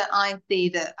things that I see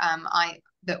that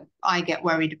I get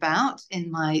worried about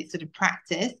in my sort of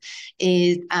practice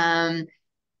is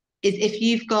if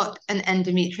you've got an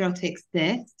endometriotic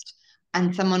cyst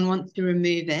and someone wants to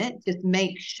remove it, just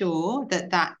make sure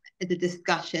that is a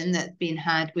discussion that's been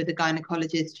had with a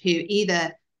gynecologist who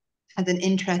either has an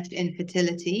interest in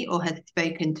fertility or has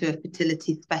spoken to a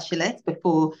fertility specialist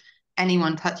before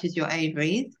anyone touches your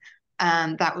ovaries.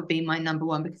 That would be my number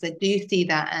one, because I do see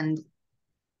that, and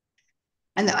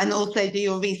And also do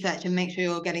your research and make sure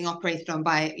you're getting operated on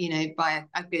by, by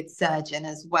a good surgeon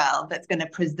as well, that's going to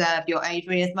preserve your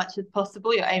ovary as much as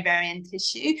possible, your ovarian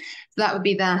tissue. So that would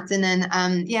be that. And then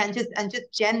and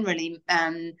just generally,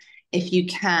 if you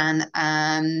can,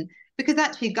 because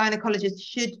actually gynecologists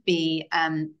should be,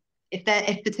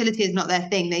 if fertility is not their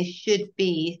thing, they should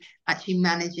be actually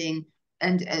managing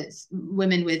and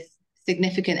women with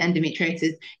significant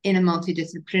endometriosis in a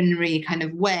multidisciplinary kind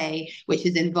of way, which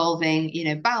is involving,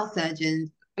 bowel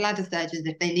surgeons, bladder surgeons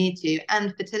if they need to,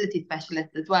 and fertility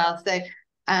specialists as well. So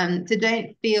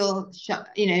don't feel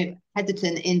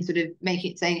hesitant in sort of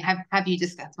saying, have you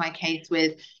discussed my case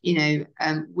with,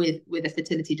 with a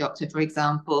fertility doctor, for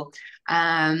example.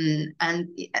 And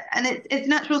it's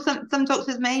natural. Some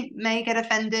doctors may get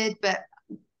offended, but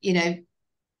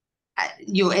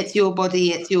it's your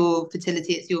body, it's your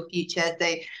fertility, it's your future.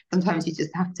 So sometimes you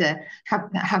just have to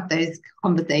have those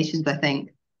conversations, I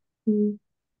think.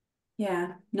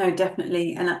 Yeah, no,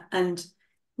 definitely. And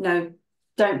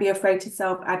don't be afraid to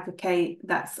self-advocate.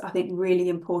 That's, I think, really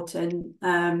important.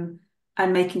 And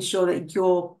making sure that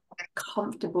you're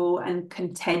comfortable and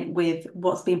content with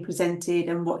what's being presented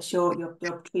and what's your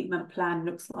treatment plan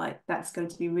looks like. That's going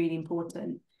to be really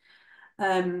important.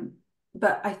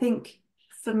 But I think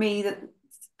for me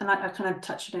and I kind of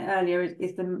touched on it earlier,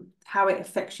 is how it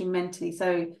affects you mentally.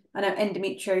 So I know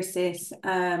endometriosis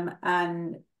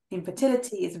and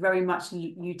infertility is very much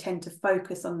you tend to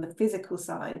focus on the physical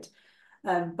side.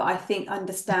 But I think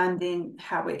understanding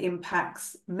how it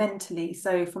impacts mentally.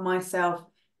 So for myself,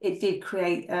 it did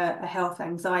create a health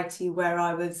anxiety where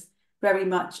I was very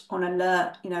much on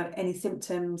alert. Any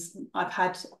symptoms, I've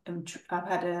had a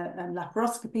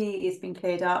laparoscopy, it's been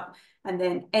cleared up, and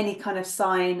then any kind of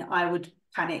sign, I would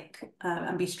panic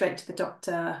and be straight to the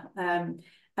doctor. And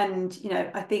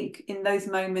I think in those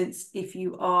moments, if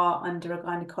you are under a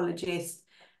gynecologist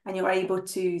and you're able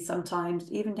to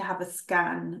sometimes even to have a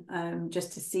scan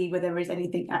just to see whether there is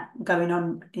anything going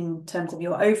on in terms of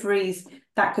your ovaries,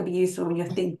 that could be useful when you're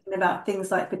thinking about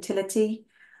things like fertility.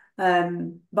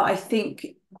 But I think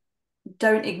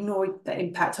don't ignore the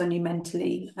impact on you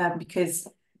mentally, because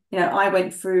I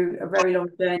went through a very long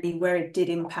journey where it did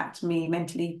impact me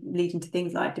mentally, leading to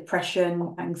things like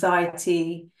depression,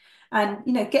 anxiety, and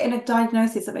getting a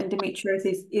diagnosis of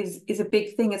endometriosis is a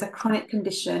big thing. It's a chronic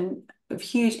condition of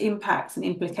huge impacts and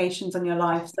implications on your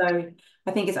life. So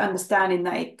I think it's understanding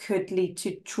that it could lead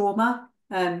to trauma,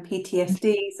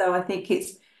 PTSD. So I think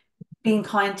it's being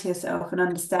kind to yourself and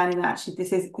understanding that actually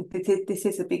this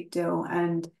is a big deal,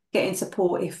 and getting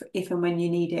support if and when you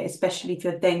need it, especially if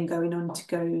you're then going on to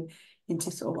go into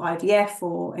sort of IVF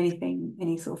or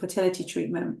any sort of fertility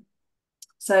treatment.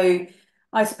 So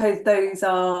I suppose those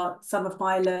are some of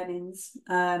my learnings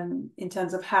in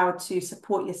terms of how to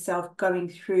support yourself going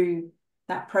through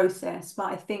that process. But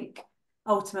I think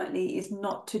ultimately is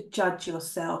not to judge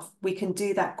yourself. We can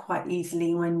do that quite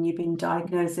easily when you've been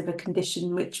diagnosed with a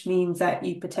condition, which means that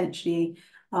you potentially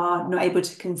are not able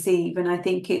to conceive. And I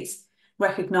think it's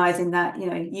recognizing that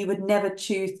you would never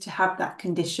choose to have that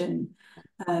condition,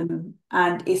 and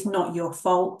it's not your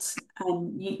fault,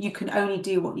 and you can only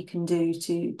do what you can do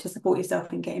to support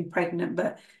yourself in getting pregnant.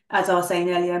 But as I was saying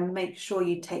earlier, make sure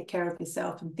you take care of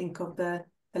yourself and think of the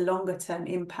longer term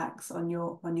impacts on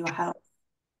your health.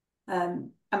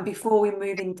 And before we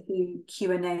move into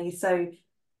Q&A, so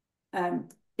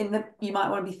you might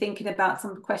want to be thinking about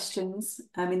some questions.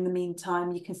 In the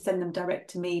meantime, you can send them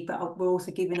direct to me, but we'll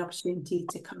also give you an opportunity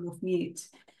to come off mute.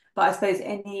 But I suppose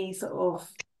any sort of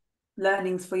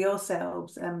learnings for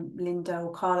yourselves, Linda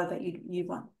or Carla, that you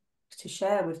want to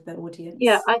share with the audience?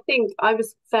 Yeah, I think I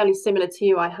was fairly similar to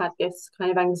you. I had this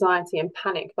kind of anxiety and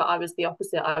panic, but I was the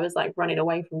opposite. I was like running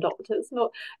away from doctors,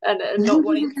 not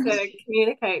wanting to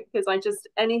communicate, because I just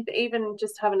even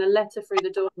just having a letter through the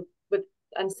door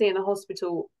and seeing the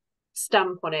hospital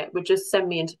stamp on it would just send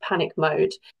me into panic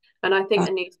mode. And I think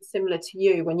Anita, similar to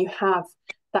you, when you have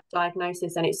that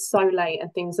diagnosis and it's so late and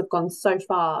things have gone so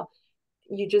far,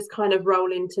 you just kind of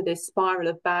roll into this spiral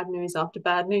of bad news after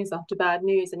bad news after bad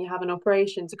news, and you have an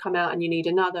operation to come out and you need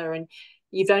another, and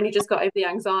you've only just got over the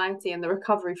anxiety and the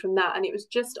recovery from that, and it was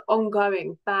just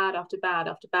ongoing, bad after bad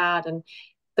after bad, and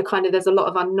there's a lot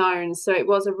of unknowns. So it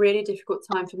was a really difficult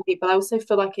time for me, but I also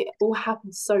feel like it all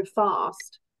happened so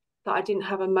fast that I didn't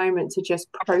have a moment to just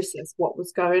process what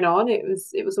was going on. It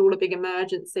was all a big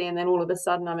emergency, and then all of a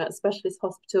sudden I'm at a specialist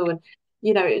hospital, and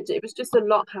it was just a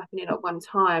lot happening at one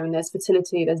time. And there's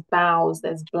fertility, there's bowels,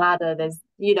 there's bladder, there's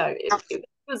it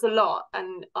was a lot.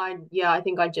 And I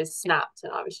think I just snapped,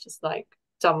 and I was just like,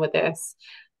 done with this.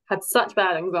 had such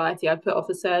bad anxiety, I put off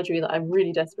a surgery that I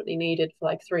really desperately needed for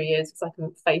like 3 years because I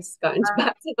couldn't face going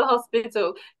back to the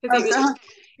hospital because it was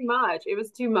too much. It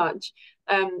was too much.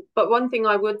 But one thing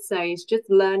I would say is just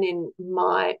setting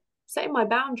my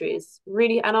boundaries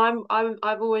really. And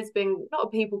I've always been not a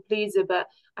people pleaser, but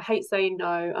I hate saying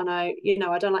no, and I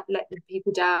don't like letting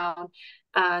people down,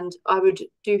 and I would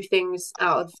do things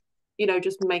out of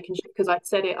just making sure because I'd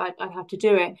said it, I'd have to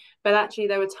do it. But actually,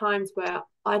 there were times where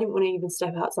I didn't want to even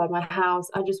step outside my house.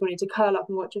 I just wanted to curl up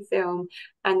and watch a film,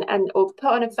 and or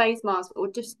put on a face mask,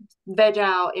 or just veg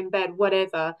out in bed,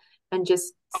 whatever, and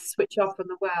just switch off from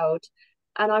the world.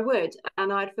 And I would,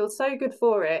 and I'd feel so good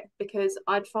for it because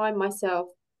I'd find myself,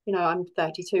 I'm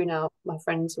 32 now. My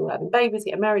friends are all having babies,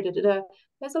 getting married,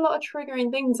 There's a lot of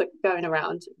triggering things going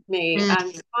around me,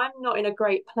 and if I'm not in a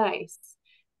great place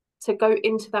to go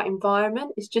into that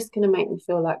environment, it's just going to make me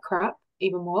feel like crap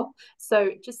even more. So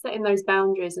just setting those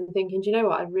boundaries and thinking, do you know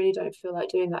what? I really don't feel like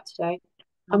doing that today.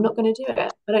 I'm not going to do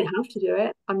it. I don't have to do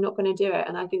it. I'm not going to do it.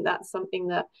 And I think that's something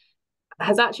that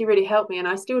has actually really helped me, and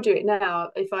I still do it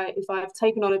now. If I've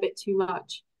taken on a bit too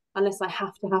much, unless I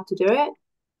have to do it,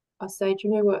 I say, do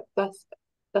you know what?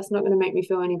 That's not going to make me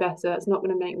feel any better. That's not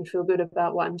going to make me feel good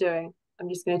about what I'm doing. I'm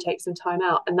just going to take some time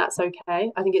out, and that's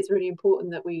okay. I think it's really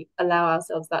important that we allow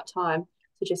ourselves that time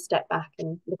to just step back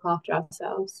and look after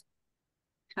ourselves.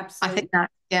 Absolutely. I think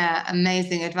that's,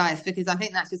 amazing advice, because I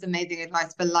think that's just amazing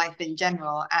advice for life in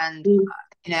general. And,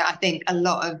 I think a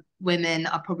lot of women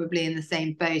are probably in the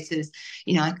same boat as,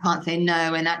 I can't say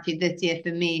no. And actually this year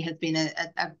for me has been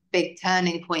a big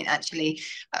turning point, actually.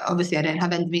 Obviously, I don't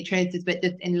have endometriosis, but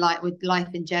just with life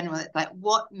in general, it's like,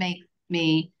 what makes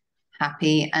me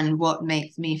happy and what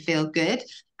makes me feel good,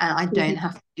 and I don't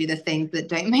have to do the things that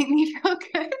don't make me feel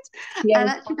good. And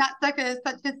actually that's like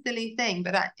such a silly thing,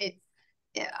 but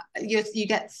you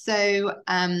get so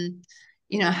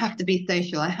I have to be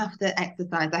social, I have to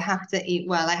exercise, I have to eat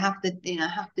well, I have to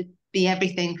be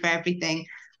everything for everything,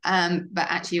 but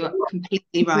actually you're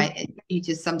completely right. You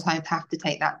just sometimes have to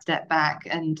take that step back,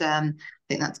 and I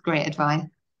think that's great advice.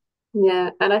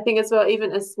 And I think as well,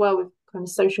 even as well with kind of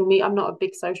social media, I'm not a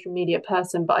big social media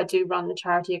person, but I do run the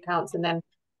charity accounts, and then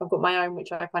I've got my own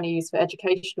which I kind of use for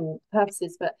educational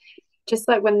purposes. But just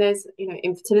like when there's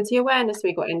Infertility Awareness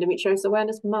Week or Endometriosis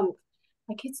Awareness Month,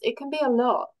 like it can be a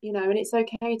lot, and it's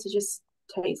okay to just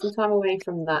take some time away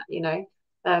from that,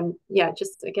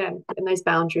 just again putting those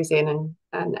boundaries in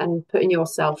and putting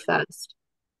yourself first.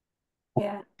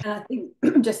 Yeah, and I think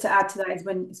just to add to that is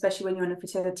especially when you're on a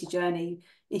fertility journey,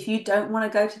 if you don't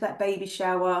want to go to that baby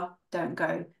shower, don't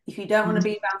go. If you don't want to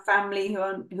be around family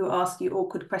who ask you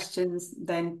awkward questions,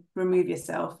 then remove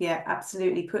yourself. Yeah,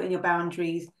 absolutely. Put in your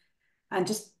boundaries and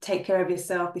just take care of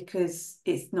yourself, because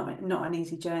it's not an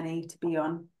easy journey to be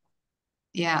on.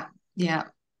 Yeah.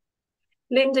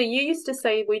 Linda, you used to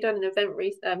say we done an event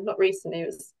not recently, it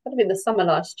was kind of in the summer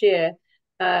last year.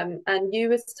 And you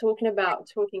was talking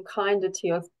kinder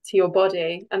to your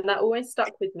body, and that always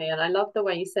stuck with me. And I love the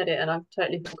way you said it. And I'm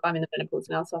in the menopause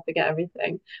now, so I forget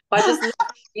everything. But I just love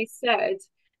what you said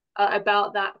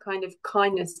about that kind of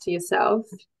kindness to yourself.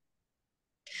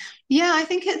 Yeah, I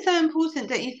think it's so important,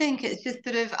 don't you think? It's just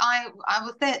sort of, I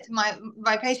will say it to my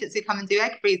patients who come and do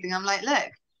egg freezing. I'm like,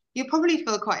 look, you'll probably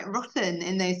feel quite rotten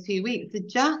in those 2 weeks, so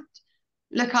just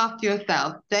look after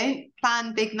yourself. Don't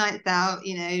plan big nights out,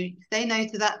 say no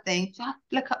to that thing. Just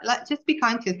just be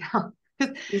kind to yourself.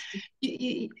 Because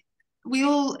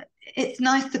it's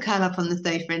nice to curl up on the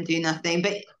sofa and do nothing,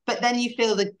 but then you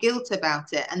feel the guilt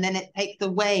about it, and then it takes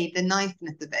away the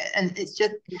niceness of it. And it's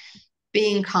just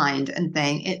being kind and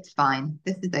saying, it's fine,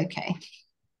 this is okay.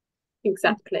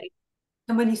 Exactly.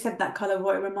 And when you said that, Carla,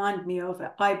 what it reminded me of,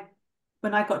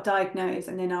 when I got diagnosed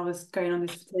and then I was going on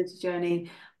this fertility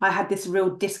journey, I had this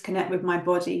real disconnect with my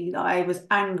body. That I was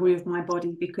angry with my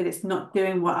body because it's not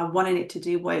doing what I wanted it to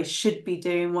do, what it should be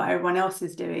doing, what everyone else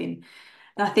is doing.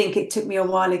 And I think it took me a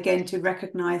while again to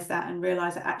recognize that and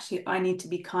realize that actually I need to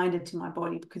be kinder to my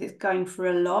body, because it's going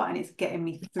through a lot and it's getting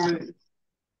me through.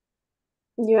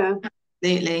 Yeah.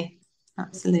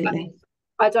 Absolutely.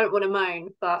 I don't want to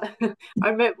moan, but I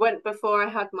went before I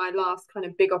had my last kind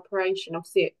of big operation.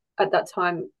 Obviously, at that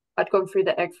time, I'd gone through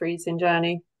the egg freezing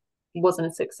journey. It wasn't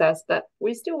a success, but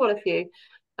we still got a few.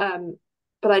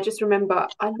 But I just remember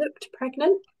I looked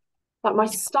pregnant. Like my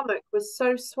stomach was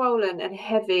so swollen and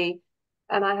heavy,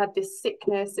 and I had this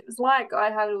sickness. It was like I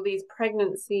had all these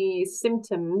pregnancy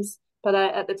symptoms, but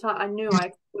at the time I knew I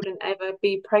wouldn't ever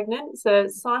be pregnant. So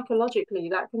psychologically,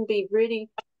 that can be really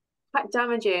quite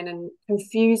damaging and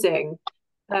confusing.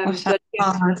 But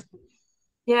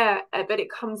it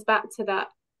comes back to that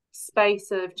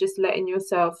space of just letting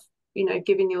yourself you know,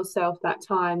 giving yourself that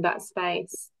time, that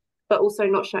space, but also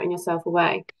not shutting yourself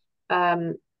away,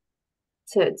 to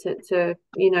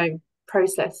you know,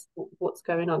 process what's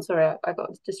going on. Sorry, I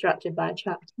got distracted by a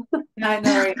chat. No,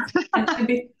 no worries.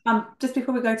 Just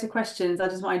before we go to questions, I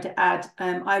just wanted to add,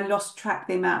 I lost track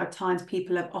the amount of times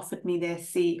people have offered me their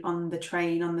seat on the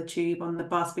train, on the tube, on the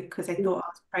bus, because they thought I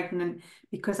was pregnant,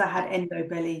 because I had endo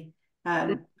belly,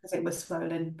 because it was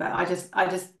swollen. But I just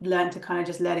learned to kind of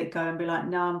just let it go and be like,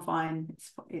 no, I'm fine.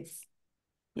 It's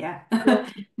yeah,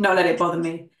 not let it bother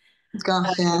me.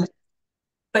 Gosh, yeah.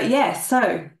 But yeah,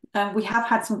 so we have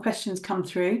had some questions come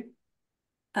through.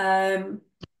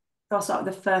 I'll start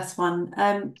with the first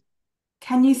one.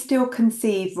 Can you still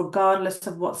conceive regardless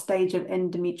of what stage of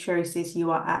endometriosis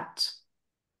you are at?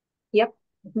 Yep.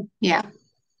 Yeah.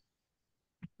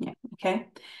 Yeah, okay.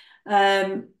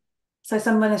 So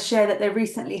someone has shared that they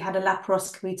recently had a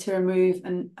laparoscopy to remove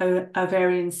an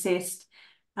ovarian cyst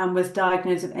and was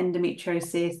diagnosed with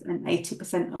endometriosis, and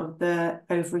 80% of the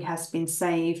ovary has been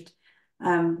saved.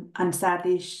 And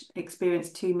sadly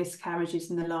experienced 2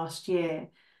 miscarriages in the last year.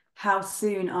 How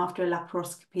soon after a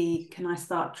laparoscopy can I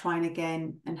start trying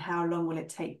again, and how long will it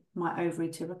take my ovary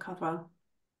to recover?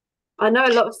 I know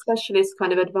a lot of specialists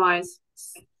kind of advise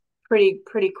pretty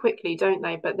quickly, don't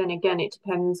they? But then again, it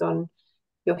depends on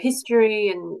your history,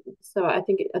 and so I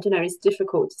think I don't know, it's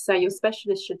difficult to say. Your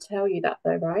specialist should tell you that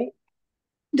though, right?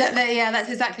 Yeah,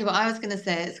 that's exactly what I was going to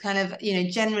say. It's kind of, you know,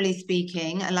 generally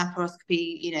speaking, a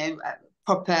laparoscopy, you know,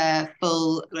 proper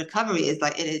full recovery is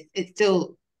like it's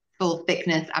still full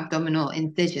thickness abdominal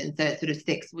incision, so it's sort of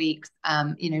 6 weeks,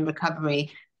 you know, recovery,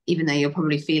 even though you're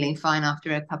probably feeling fine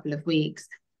after a couple of weeks.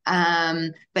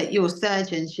 But your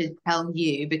surgeon should tell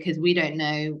you, because we don't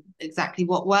know exactly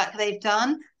what work they've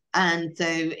done. And so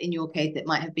in your case, it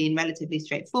might have been relatively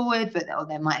straightforward, but or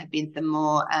there might have been some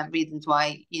more reasons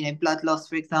why, you know, blood loss,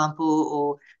 for example,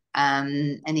 or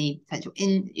any potential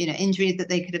injuries that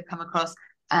they could have come across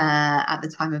at the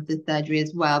time of the surgery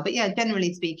as well. But yeah,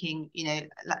 generally speaking, you know,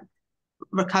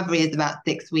 recovery is about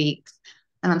 6 weeks.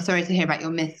 And I'm sorry to hear about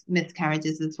your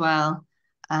miscarriages as well.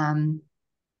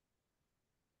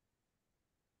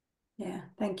 Yeah,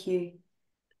 thank you.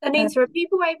 Anita, are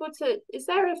people able to, is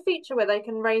there a feature where they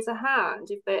can raise a hand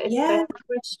if they have a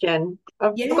question?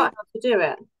 I've forgotten how to do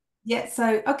it. Yeah,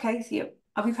 so okay, so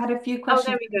we've had a few Oh,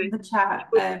 there questions we in go. the chat,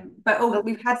 but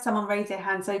we've had someone raise their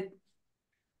hand. So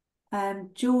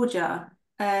Georgia,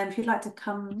 if you'd like to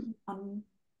come on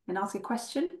and ask a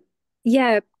question.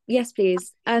 Yeah, yes,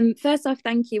 please. First off,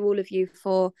 thank you all of you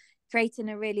for creating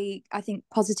a really, I think,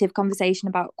 positive conversation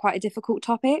about quite a difficult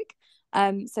topic.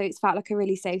 So it's felt like a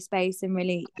really safe space and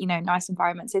really, you know, nice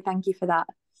environment. So thank you for that.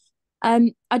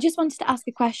 I just wanted to ask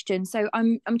a question. So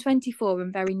I'm 24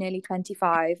 and very nearly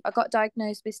 25. I got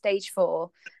diagnosed with stage 4,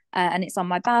 and it's on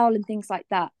my bowel and things like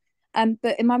that.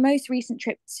 But in my most recent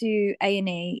trip to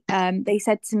A&E, they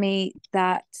said to me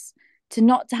that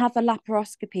to have a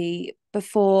laparoscopy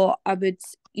before I would,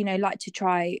 you know, like to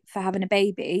try for having a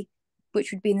baby,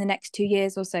 which would be in the next 2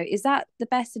 years or so. Is that the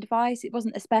best advice? It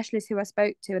wasn't a specialist who I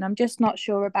spoke to, and I'm just not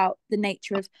sure about the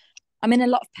nature of, I'm in a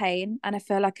lot of pain and I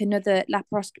feel like another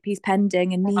laparoscopy is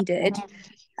pending and needed.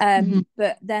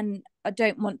 But then I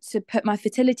don't want to put my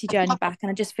fertility journey back,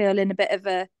 and I just feel in a bit of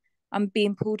a, I'm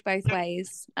being pulled both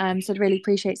ways. So I'd really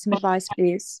appreciate some advice,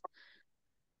 please.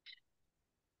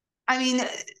 I mean,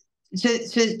 so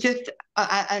just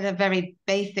at a very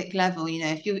basic level, you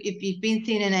know, if you've been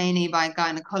seen in A&E by a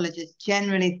gynecologist,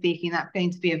 generally speaking, that's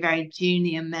going to be a very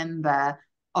junior member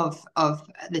of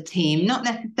the team. Not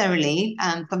necessarily.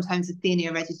 Sometimes a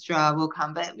senior registrar will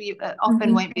come, but we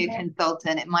often won't be a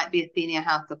consultant. It might be a senior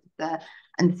house officer.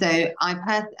 And so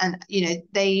you know,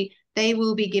 they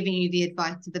will be giving you the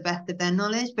advice to the best of their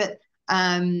knowledge. But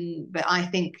I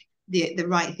think the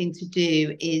right thing to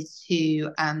do is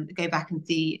to go back and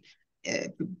see.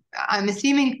 I'm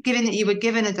assuming, given that you were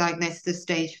given a diagnosis of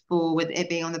stage 4 with it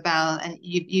being on the bowel, and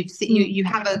you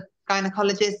have a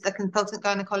gynecologist, a consultant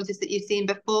gynecologist that you've seen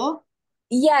before.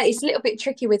 Yeah, it's a little bit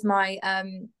tricky with my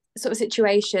sort of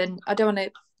situation. I don't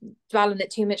want to dwell on it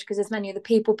too much because there's many other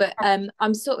people, but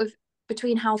I'm sort of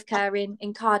between healthcare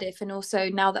in Cardiff, and also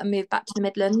now that I moved back to the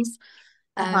Midlands.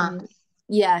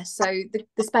 Yeah, so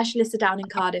the specialists are down in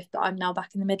Cardiff, but I'm now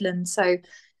back in the Midlands. So right.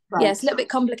 Yeah, it's a little bit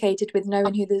complicated with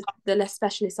knowing who the less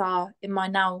specialists are in my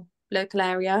now local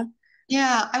area.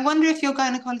 Yeah, I wonder if your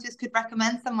gynecologist could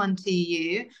recommend someone to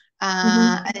you,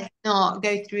 and if not,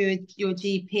 go through your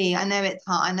GP. I know it's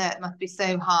hard. I know it must be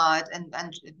so hard, and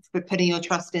for putting your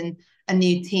trust in a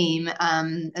new team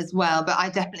as well. But I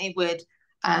definitely would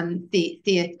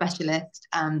see a specialist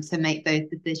to make those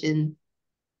decisions.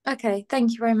 Okay,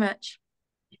 thank you very much.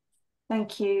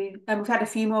 Thank you. We've had a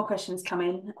few more questions come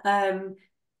in.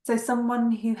 So someone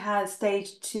who has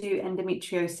stage 2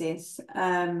 endometriosis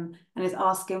and is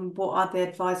asking what are the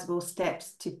advisable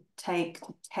steps to take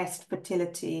to test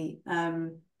fertility,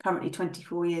 currently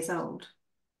 24 years old.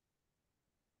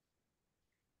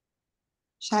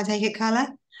 Shall I take it,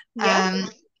 Carla? Yeah.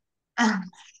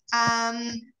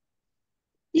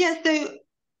 Yeah,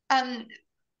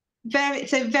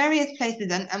 various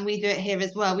places, and we do it here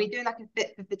as well. We do like a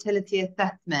fit for fertility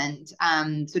assessment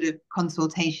sort of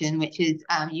consultation, which is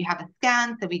you have a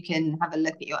scan so we can have a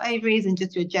look at your ovaries and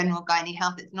just your general gynae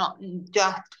health. It's not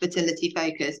just fertility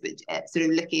focused, but it's sort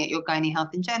of looking at your gynae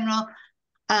health in general.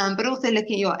 But also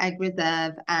looking at your egg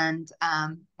reserve and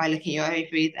by looking at your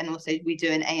ovaries, and also we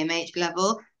do an AMH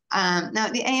level. Now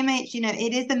the AMH,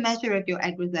 it is a measure of your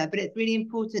egg reserve, but it's really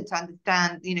important to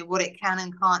understand, what it can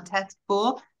and can't test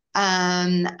for.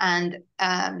 And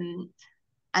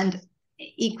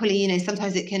equally,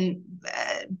 sometimes it can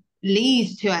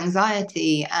lead to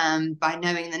anxiety by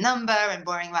knowing the number and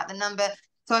worrying about the number.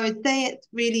 So I would say it's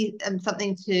really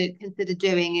something to consider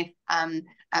doing if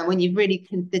when you've really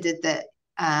considered that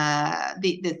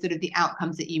the sort of the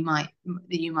outcomes that you might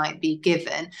be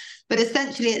given. But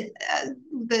essentially, it's,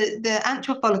 the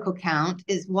antral follicle count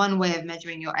is one way of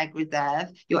measuring your egg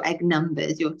reserve, your egg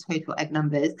numbers, your total egg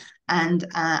numbers, and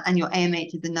your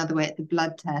AMH is another way. It's a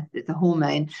blood test. It's a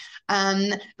hormone.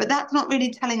 But that's not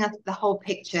really telling us the whole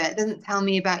picture. It doesn't tell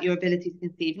me about your ability to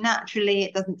conceive naturally.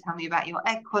 It doesn't tell me about your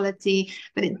egg quality,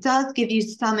 but it does give you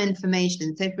some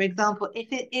information. So, for example,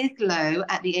 if it is low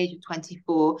at the age of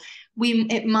 24,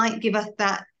 it might give us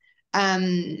that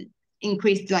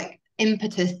increased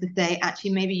impetus to say, actually,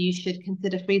 maybe you should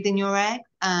consider freezing your egg.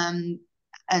 And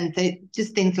so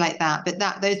just things like that. But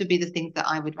those would be the things that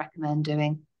I would recommend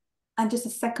doing. And just a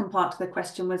second part to the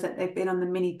question was that they've been on the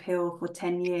mini pill for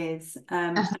 10 years.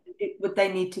 Would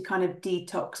they need to kind of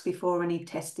detox before any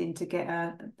testing to get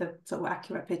the sort of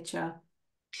accurate picture?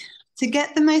 To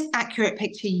get the most accurate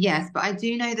picture, yes, but I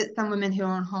do know that some women who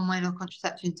are on hormonal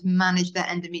contraception to manage their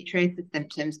endometriosis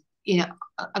symptoms,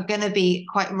 are going to be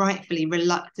quite rightfully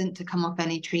reluctant to come off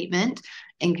any treatment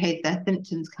in case their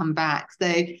symptoms come back.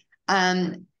 So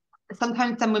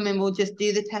sometimes some women will just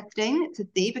do the testing to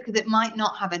see, because it might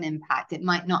not have an impact. It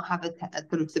might not have a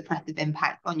sort of suppressive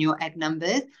impact on your egg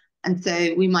numbers. And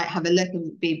so we might have a look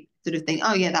and be sort of think,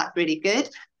 oh yeah, that's really good.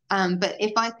 But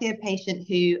if I see a patient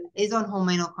who is on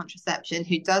hormonal contraception,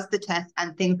 who does the test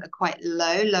and things are quite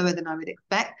lower than I would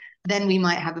expect, then we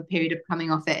might have a period of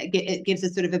coming off it. It gives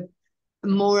us sort of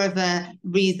more of a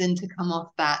reason to come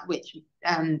off that, which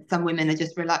some women are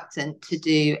just reluctant to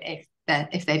do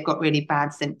if they've got really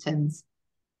bad symptoms.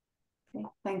 Okay,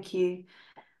 thank you.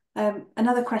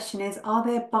 Another question is, are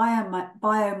there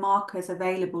biomarkers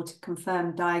available to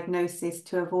confirm diagnosis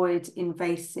to avoid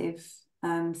invasive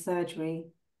surgery?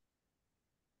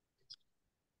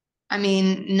 I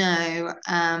mean, no.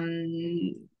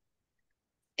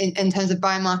 In terms of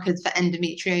biomarkers for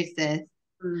endometriosis.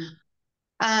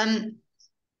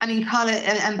 I mean, Carla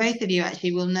and both of you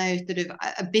actually will know sort of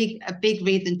a big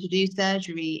reason to do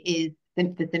surgery is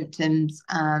the symptoms,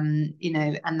 and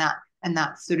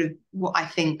that's sort of what I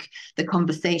think the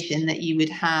conversation that you would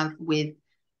have with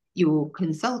your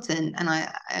consultant, and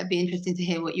I'd be interested to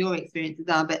hear what your experiences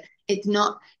are, but it's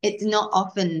not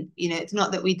often, it's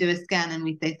not that we do a scan and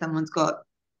we say someone's got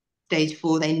stage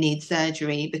 4, they need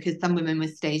surgery, because some women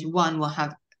with stage 1 will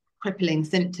have crippling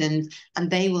symptoms and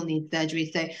they will need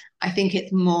surgery. So I think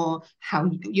it's more how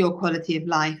your quality of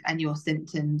life and your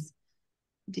symptoms.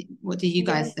 What do you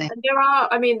guys think? There are,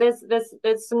 I mean, there's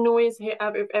some noise here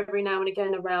every now and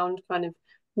again around kind of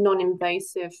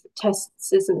non-invasive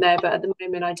tests, isn't there? But at the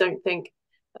moment, I don't think,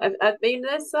 I mean,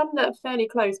 there's some that are fairly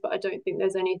close, but I don't think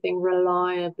there's anything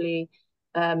reliably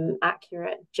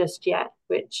accurate just yet,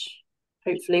 which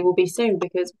hopefully will be soon,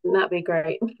 because wouldn't that be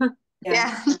great?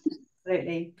 Yeah,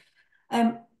 absolutely.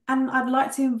 And I'd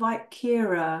like to invite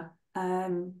Kira.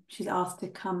 She's asked to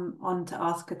come on to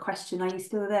ask a question. Are you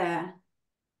still there,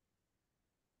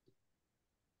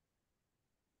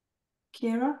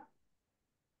 Kira?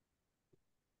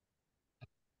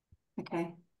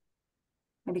 Okay,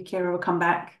 maybe Kira will come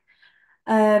back.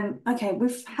 Okay,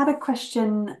 we've had a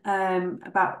question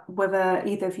about whether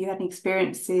either of you had any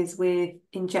experiences with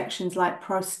injections like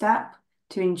Prostap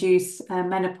to induce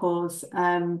menopause.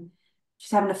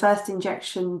 She's having the first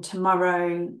injection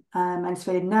tomorrow and is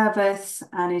feeling nervous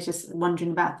and is just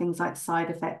wondering about things like side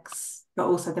effects, but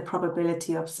also the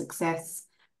probability of success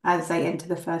as they enter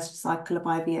the first cycle of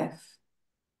IVF.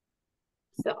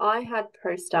 So I had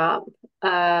Prostap,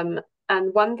 and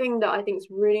one thing that I think is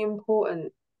really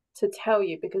important to tell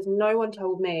you, because no one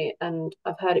told me, and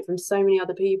I've heard it from so many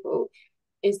other people,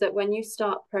 is that when you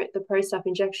start the pro-stap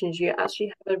injections, you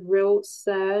actually have a real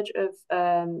surge of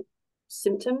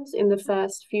symptoms in the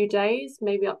first few days,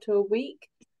 maybe up to a week.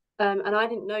 And I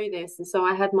didn't know this, and so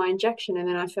I had my injection, and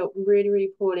then I felt really,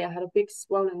 really poorly. I had a big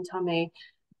swollen tummy.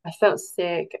 I felt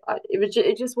sick.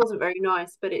 It just wasn't very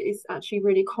nice, but it is actually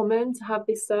really common to have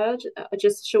this surge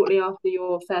just shortly after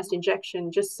your first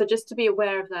injection. Just to be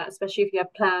aware of that, especially if you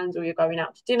have plans or you're going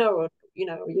out to dinner, or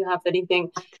you have anything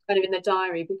kind of in the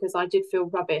diary, because I did feel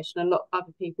rubbish, and a lot of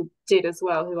other people did as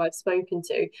well who I've spoken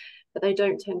to, but they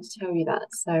don't tend to tell you that.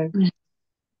 So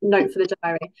note for the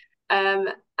diary.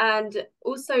 And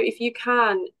also, if you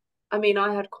can, I mean,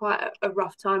 I had quite a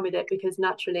rough time with it, because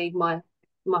naturally my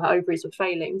ovaries were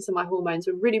failing, so my hormones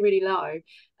were really, really low.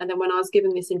 And then when I was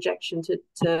given this injection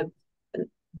to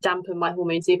dampen my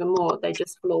hormones even more, they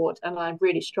just floored, and I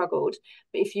really struggled.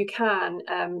 But if you can,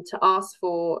 to ask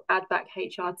for add back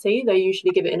HRT, they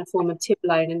usually give it in a form of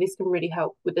timolone, and this can really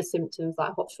help with the symptoms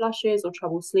like hot flushes or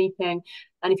trouble sleeping.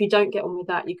 And if you don't get on with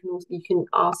that, you can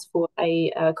ask for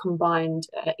a combined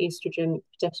estrogen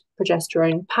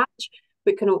progesterone patch,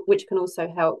 which can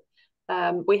also help.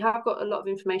 We have got a lot of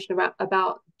information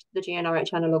about the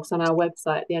GnRH analogues on our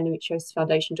website, the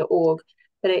endometriosisfoundation.org.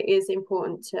 But it is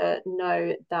important to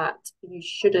know that you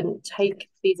shouldn't take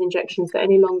these injections for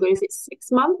any longer. Is it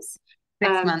 6 months?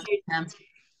 6 months.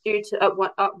 Due to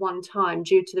at one time,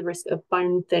 due to the risk of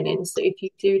bone thinning. So if you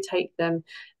do take them,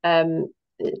 do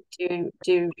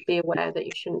be aware that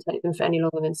you shouldn't take them for any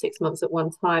longer than 6 months at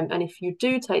one time. And if you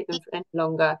do take them for any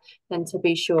longer, then to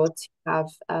be sure to have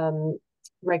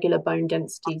regular bone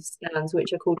density scans,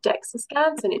 which are called DEXA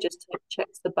scans, and it just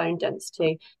checks the bone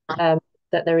density,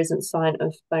 that there isn't sign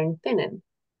of bone thinning.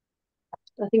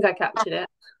 I think I captured it.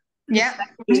 Yeah.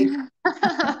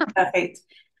 Perfect.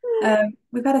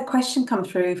 We've had a question come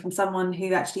through from someone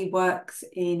who actually works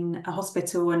in a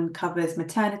hospital and covers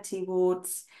maternity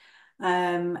wards,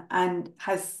 and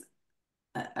has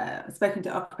spoken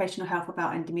to occupational health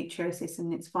about endometriosis,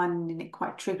 and it's finding it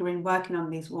quite triggering working on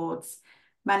these wards.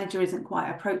 Manager isn't quite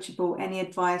approachable. Any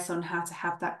advice on how to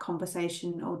have that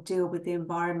conversation or deal with the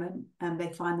environment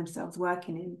they find themselves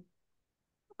working in?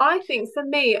 I think for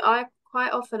me, I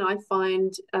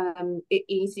find it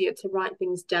easier to write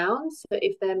things down. So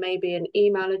if there may be an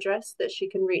email address that she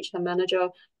can reach her manager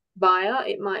via,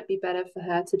 it might be better for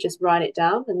her to just write it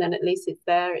down, and then at least it's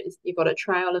there. You've got a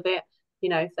trail of it.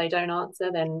 If they don't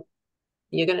answer, then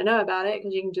you're going to know about it,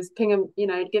 because you can just ping them,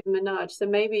 give them a nudge. So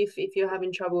maybe if you're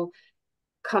having trouble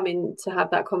coming to have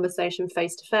that conversation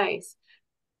face to face,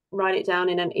 write it down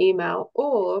in an email,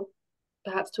 or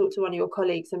perhaps talk to one of your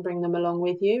colleagues and bring them along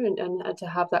with you, and to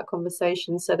have that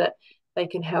conversation so that they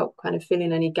can help kind of fill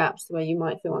in any gaps where you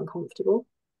might feel uncomfortable.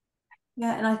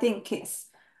 Yeah, and I think it's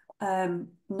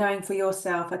knowing for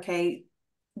yourself, okay,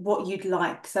 what you'd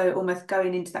like. So almost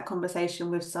going into that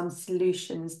conversation with some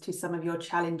solutions to some of your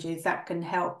challenges that can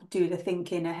help do the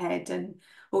thinking ahead, and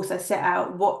also set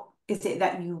out what is it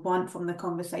that you want from the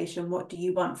conversation, what do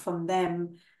you want from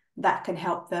them that can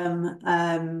help them.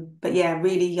 But yeah,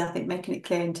 really, I think making it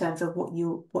clear in terms of what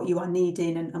you are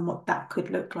needing, and what that could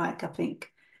look like, I think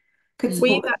could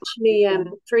support. We've actually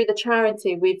through the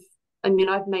charity,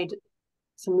 I've made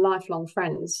some lifelong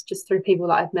friends just through people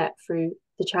that I've met through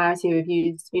the charity who've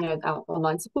used our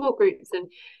online support groups,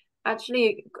 and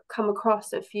actually come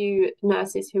across a few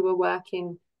nurses who were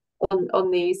working on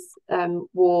these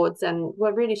wards and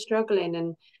were really struggling.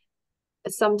 And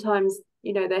sometimes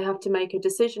they have to make a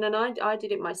decision, and I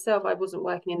did it myself. I wasn't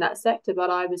working in that sector,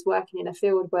 but I was working in a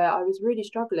field where I was really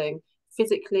struggling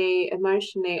physically,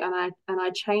 emotionally, and I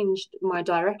changed my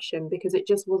direction because it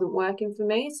just wasn't working for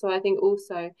me. So I think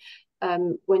also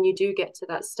when you do get to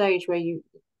that stage where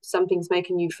something's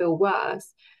making you feel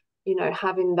worse,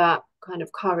 having that kind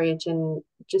of courage, and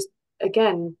just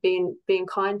again being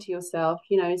kind to yourself.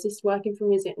 Is this working for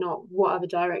me? Is it not? What other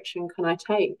direction can I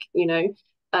take?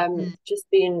 Just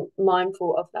being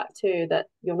mindful of that too, that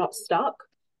you're not stuck,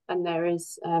 and there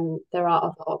are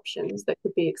other options that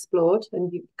could be explored,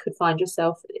 and you could find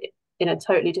yourself in a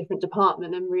totally different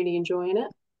department and really enjoying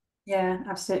it. Yeah,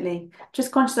 absolutely.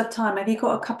 Just conscious of time. Have you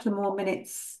got a couple of more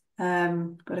minutes?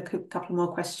 Got a couple of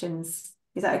more questions.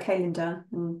 Is that okay, Linda?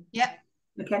 Yeah.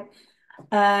 Okay.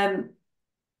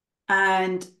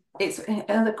 And it's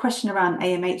another question around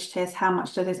AMH tests. How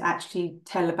much does this actually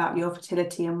tell about your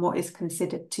fertility, and what is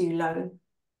considered too low?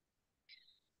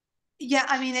 Yeah,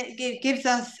 I mean, it gives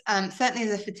us, certainly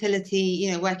as a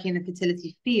fertility, working in the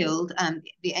fertility field,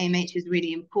 the AMH is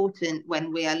really important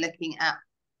when we are looking at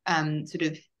sort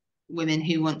of women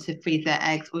who want to freeze their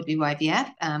eggs or do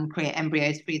IVF, create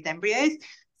embryos, freeze embryos.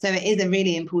 So it is a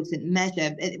really important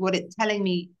measure. What it's telling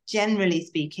me, generally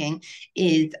speaking,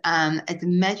 is it's a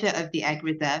measure of the egg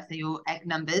reserve, so your egg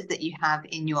numbers that you have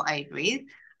in your ovaries,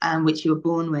 which you're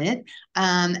born with.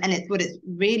 And what it's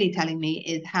really telling me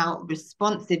is how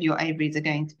responsive your ovaries are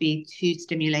going to be to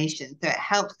stimulation. So it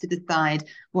helps to decide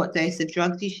what dose of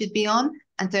drugs you should be on.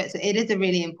 And so it is a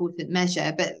really important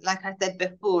measure. But like I said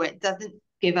before, it doesn't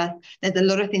give us, there's a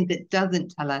lot of things it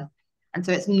doesn't tell us. And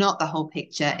so it's not the whole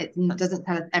picture. It doesn't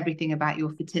tell us everything about your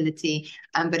fertility,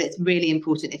 but it's really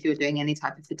important if you're doing any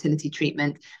type of fertility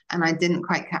treatment. And I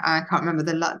can't remember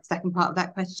the second part of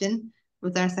that question.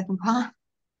 Was there a second part?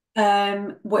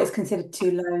 What is considered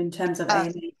too low in terms of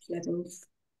AMH levels?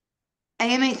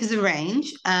 AMH is a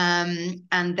range, and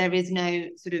there is no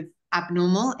sort of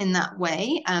abnormal in that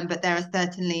way. But there are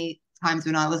certainly times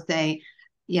when I will say,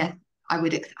 yes, I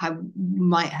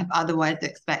might have otherwise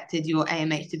expected your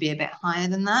AMH to be a bit higher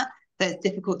than that. So it's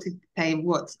difficult to say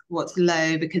what's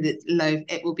low, because it's low.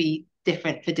 It will be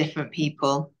different for different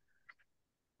people.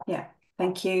 Yeah,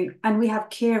 thank you. And we have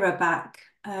Kira back.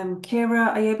 Kira,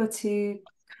 are you able to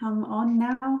come on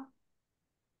now?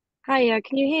 Hiya,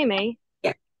 can you hear me?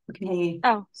 Yeah, I can hear you.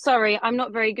 Oh, sorry, I'm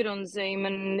not very good on Zoom,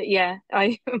 and yeah,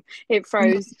 it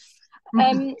froze.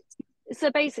 So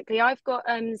basically, I've got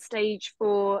stage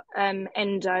 4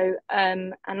 endo,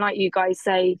 and like you guys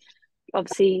say,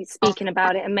 obviously speaking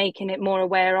about it and making it more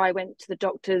aware. I went to the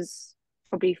doctors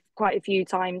probably quite a few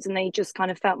times, and they just kind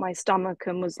of felt my stomach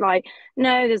and was like,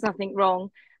 "No, there's nothing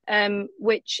wrong."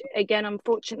 Which again,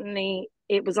 unfortunately,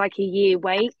 it was like a year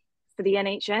wait for the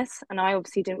NHS, and I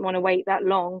obviously didn't want to wait that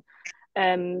long,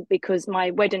 because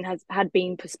my wedding had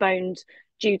been postponed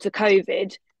due to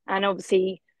COVID, and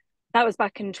obviously that was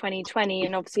back in 2020,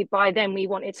 and obviously by then we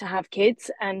wanted to have kids,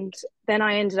 and then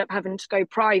I ended up having to go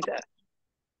private,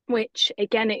 which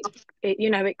again,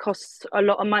 it costs a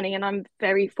lot of money, and I'm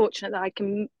very fortunate that I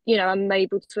can, I'm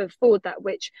able to afford that,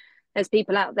 which there's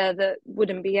people out there that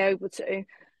wouldn't be able to.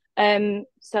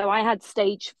 So I had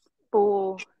stage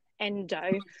 4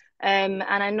 endo, and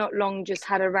I not long just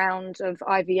had a round of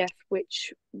IVF,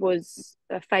 which was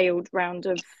a failed round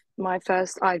of my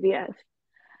first IVF.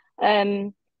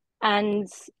 And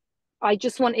I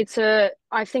just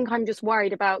I think I'm just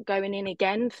worried about going in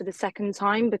again for the second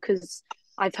time, because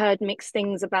I've heard mixed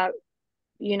things about,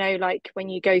 like when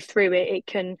you go through it, it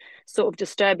can sort of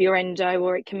disturb your endo,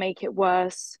 or it can make it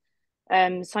worse.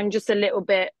 So I'm just a little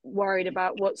bit worried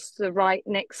about what's the right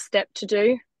next step to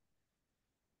do.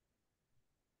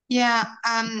 Yeah,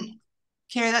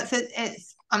 Kira,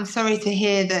 I'm sorry to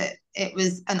hear that it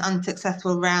was an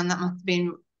unsuccessful round. That must have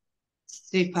been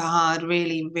super hard,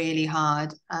 really, really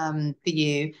hard for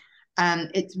you.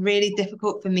 It's really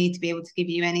difficult for me to be able to give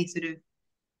you any sort of,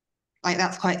 like,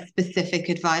 that's quite specific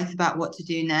advice about what to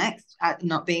do next,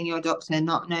 not being your doctor,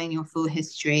 not knowing your full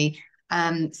history.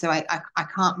 So I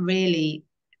can't really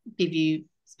give you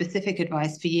specific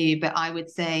advice for you, but I would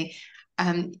say,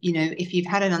 if you've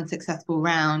had an unsuccessful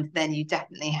round, then you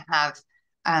definitely have,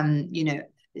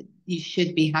 you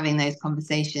should be having those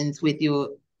conversations with your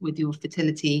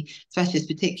fertility specialist,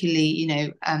 particularly,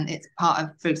 it's part of,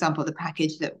 for example, the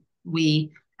package that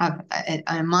we have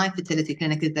in my fertility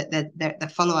clinic, is that the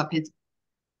follow-up is,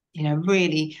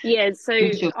 really. Yeah, so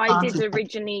I did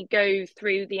originally go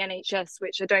through the NHS,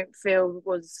 which I don't feel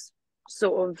was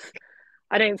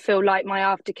I don't feel like my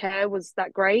aftercare was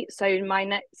that great. So my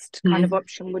next kind of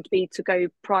option would be to go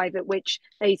private, which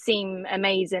they seem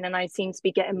amazing, and I seem to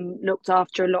be getting looked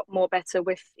after a lot more better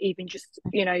with even just,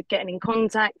 getting in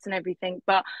contact and everything.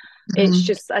 But it's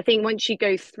just, I think once you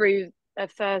go through a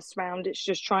first round, it's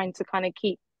just trying to kind of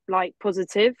keep like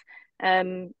positive.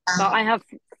 But I have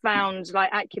found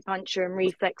like acupuncture and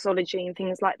reflexology and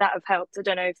things like that have helped. I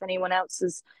don't know if anyone else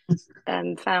has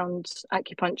found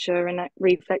acupuncture and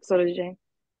reflexology.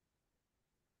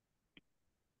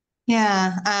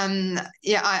 Yeah,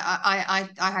 I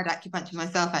had acupuncture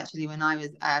myself actually when I was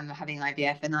having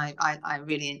IVF, and I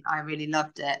really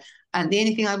loved it. And the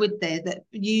only thing I would say is that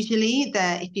usually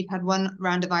if you've had one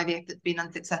round of IVF that's been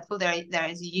unsuccessful, there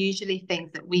is usually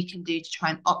things that we can do to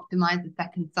try and optimize the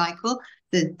second cycle.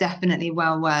 So it's definitely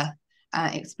well worth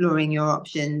exploring your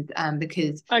options,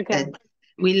 because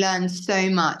we learn so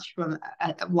much from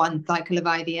one cycle of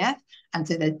IVF, and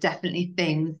so there's definitely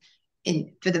things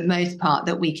for the most part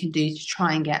that we can do to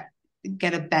try and get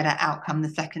a better outcome the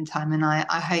second time. And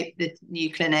I hope this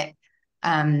new clinic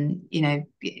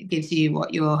gives you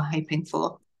what you're hoping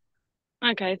for.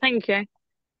 Okay, thank you.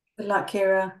 Good luck,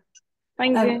 Kira.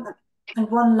 Thank you. And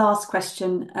one last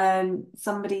question.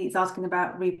 Somebody is asking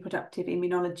about reproductive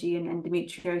immunology and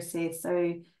endometriosis.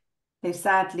 So they've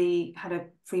sadly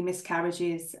had 3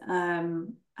 miscarriages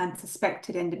and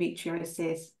suspected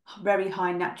endometriosis, very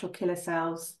high natural killer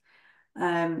cells,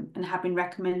 and have been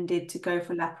recommended to go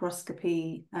for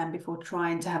laparoscopy before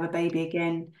trying to have a baby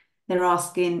again. They're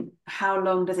asking, how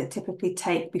long does it typically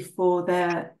take before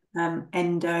the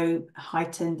endo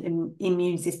heightened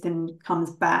immune system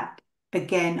comes back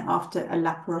again after a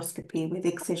laparoscopy with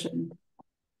excision?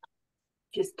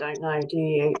 Just don't know, do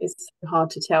you? It's so hard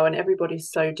to tell, and everybody's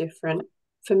so different.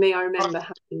 For me, I remember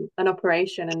having an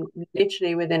operation, and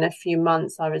literally within a few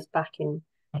months, I was back in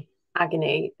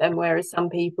agony. And whereas some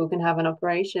people can have an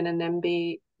operation and then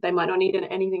they might not need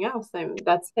anything else.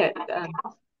 That's it.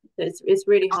 It's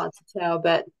really hard to tell,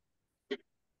 but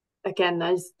again,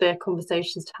 they're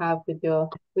conversations to have with your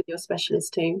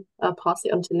specialist team. I'll pass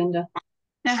it on to Linda.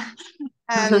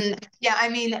 Yeah, I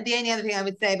mean, the only other thing I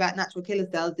would say about natural killer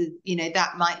cells is,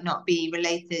 that might not be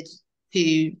related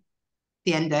to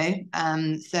the endo.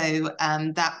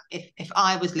 That if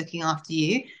I was looking after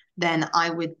you, then I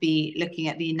would be looking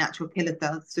at the natural killer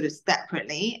cells sort of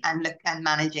separately and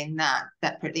managing that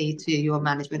separately to your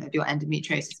management of your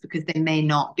endometriosis, because they may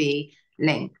not be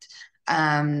linked.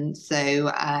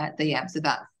 So that's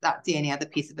the only other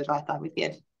piece of advice I would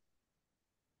give.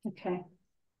 Okay.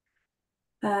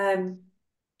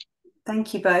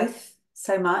 Thank you both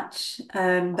so much.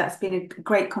 That's been a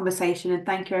great conversation, and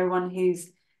thank you everyone who's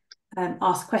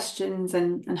asked questions,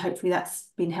 and hopefully that's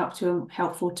been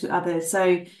helpful to others.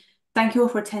 So thank you all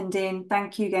for attending.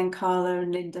 Thank you again, Carla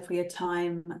and Linda, for your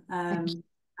time. And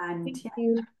you.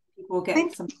 People will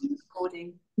get some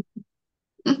recording.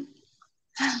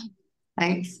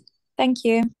 Thanks. Thank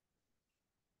you.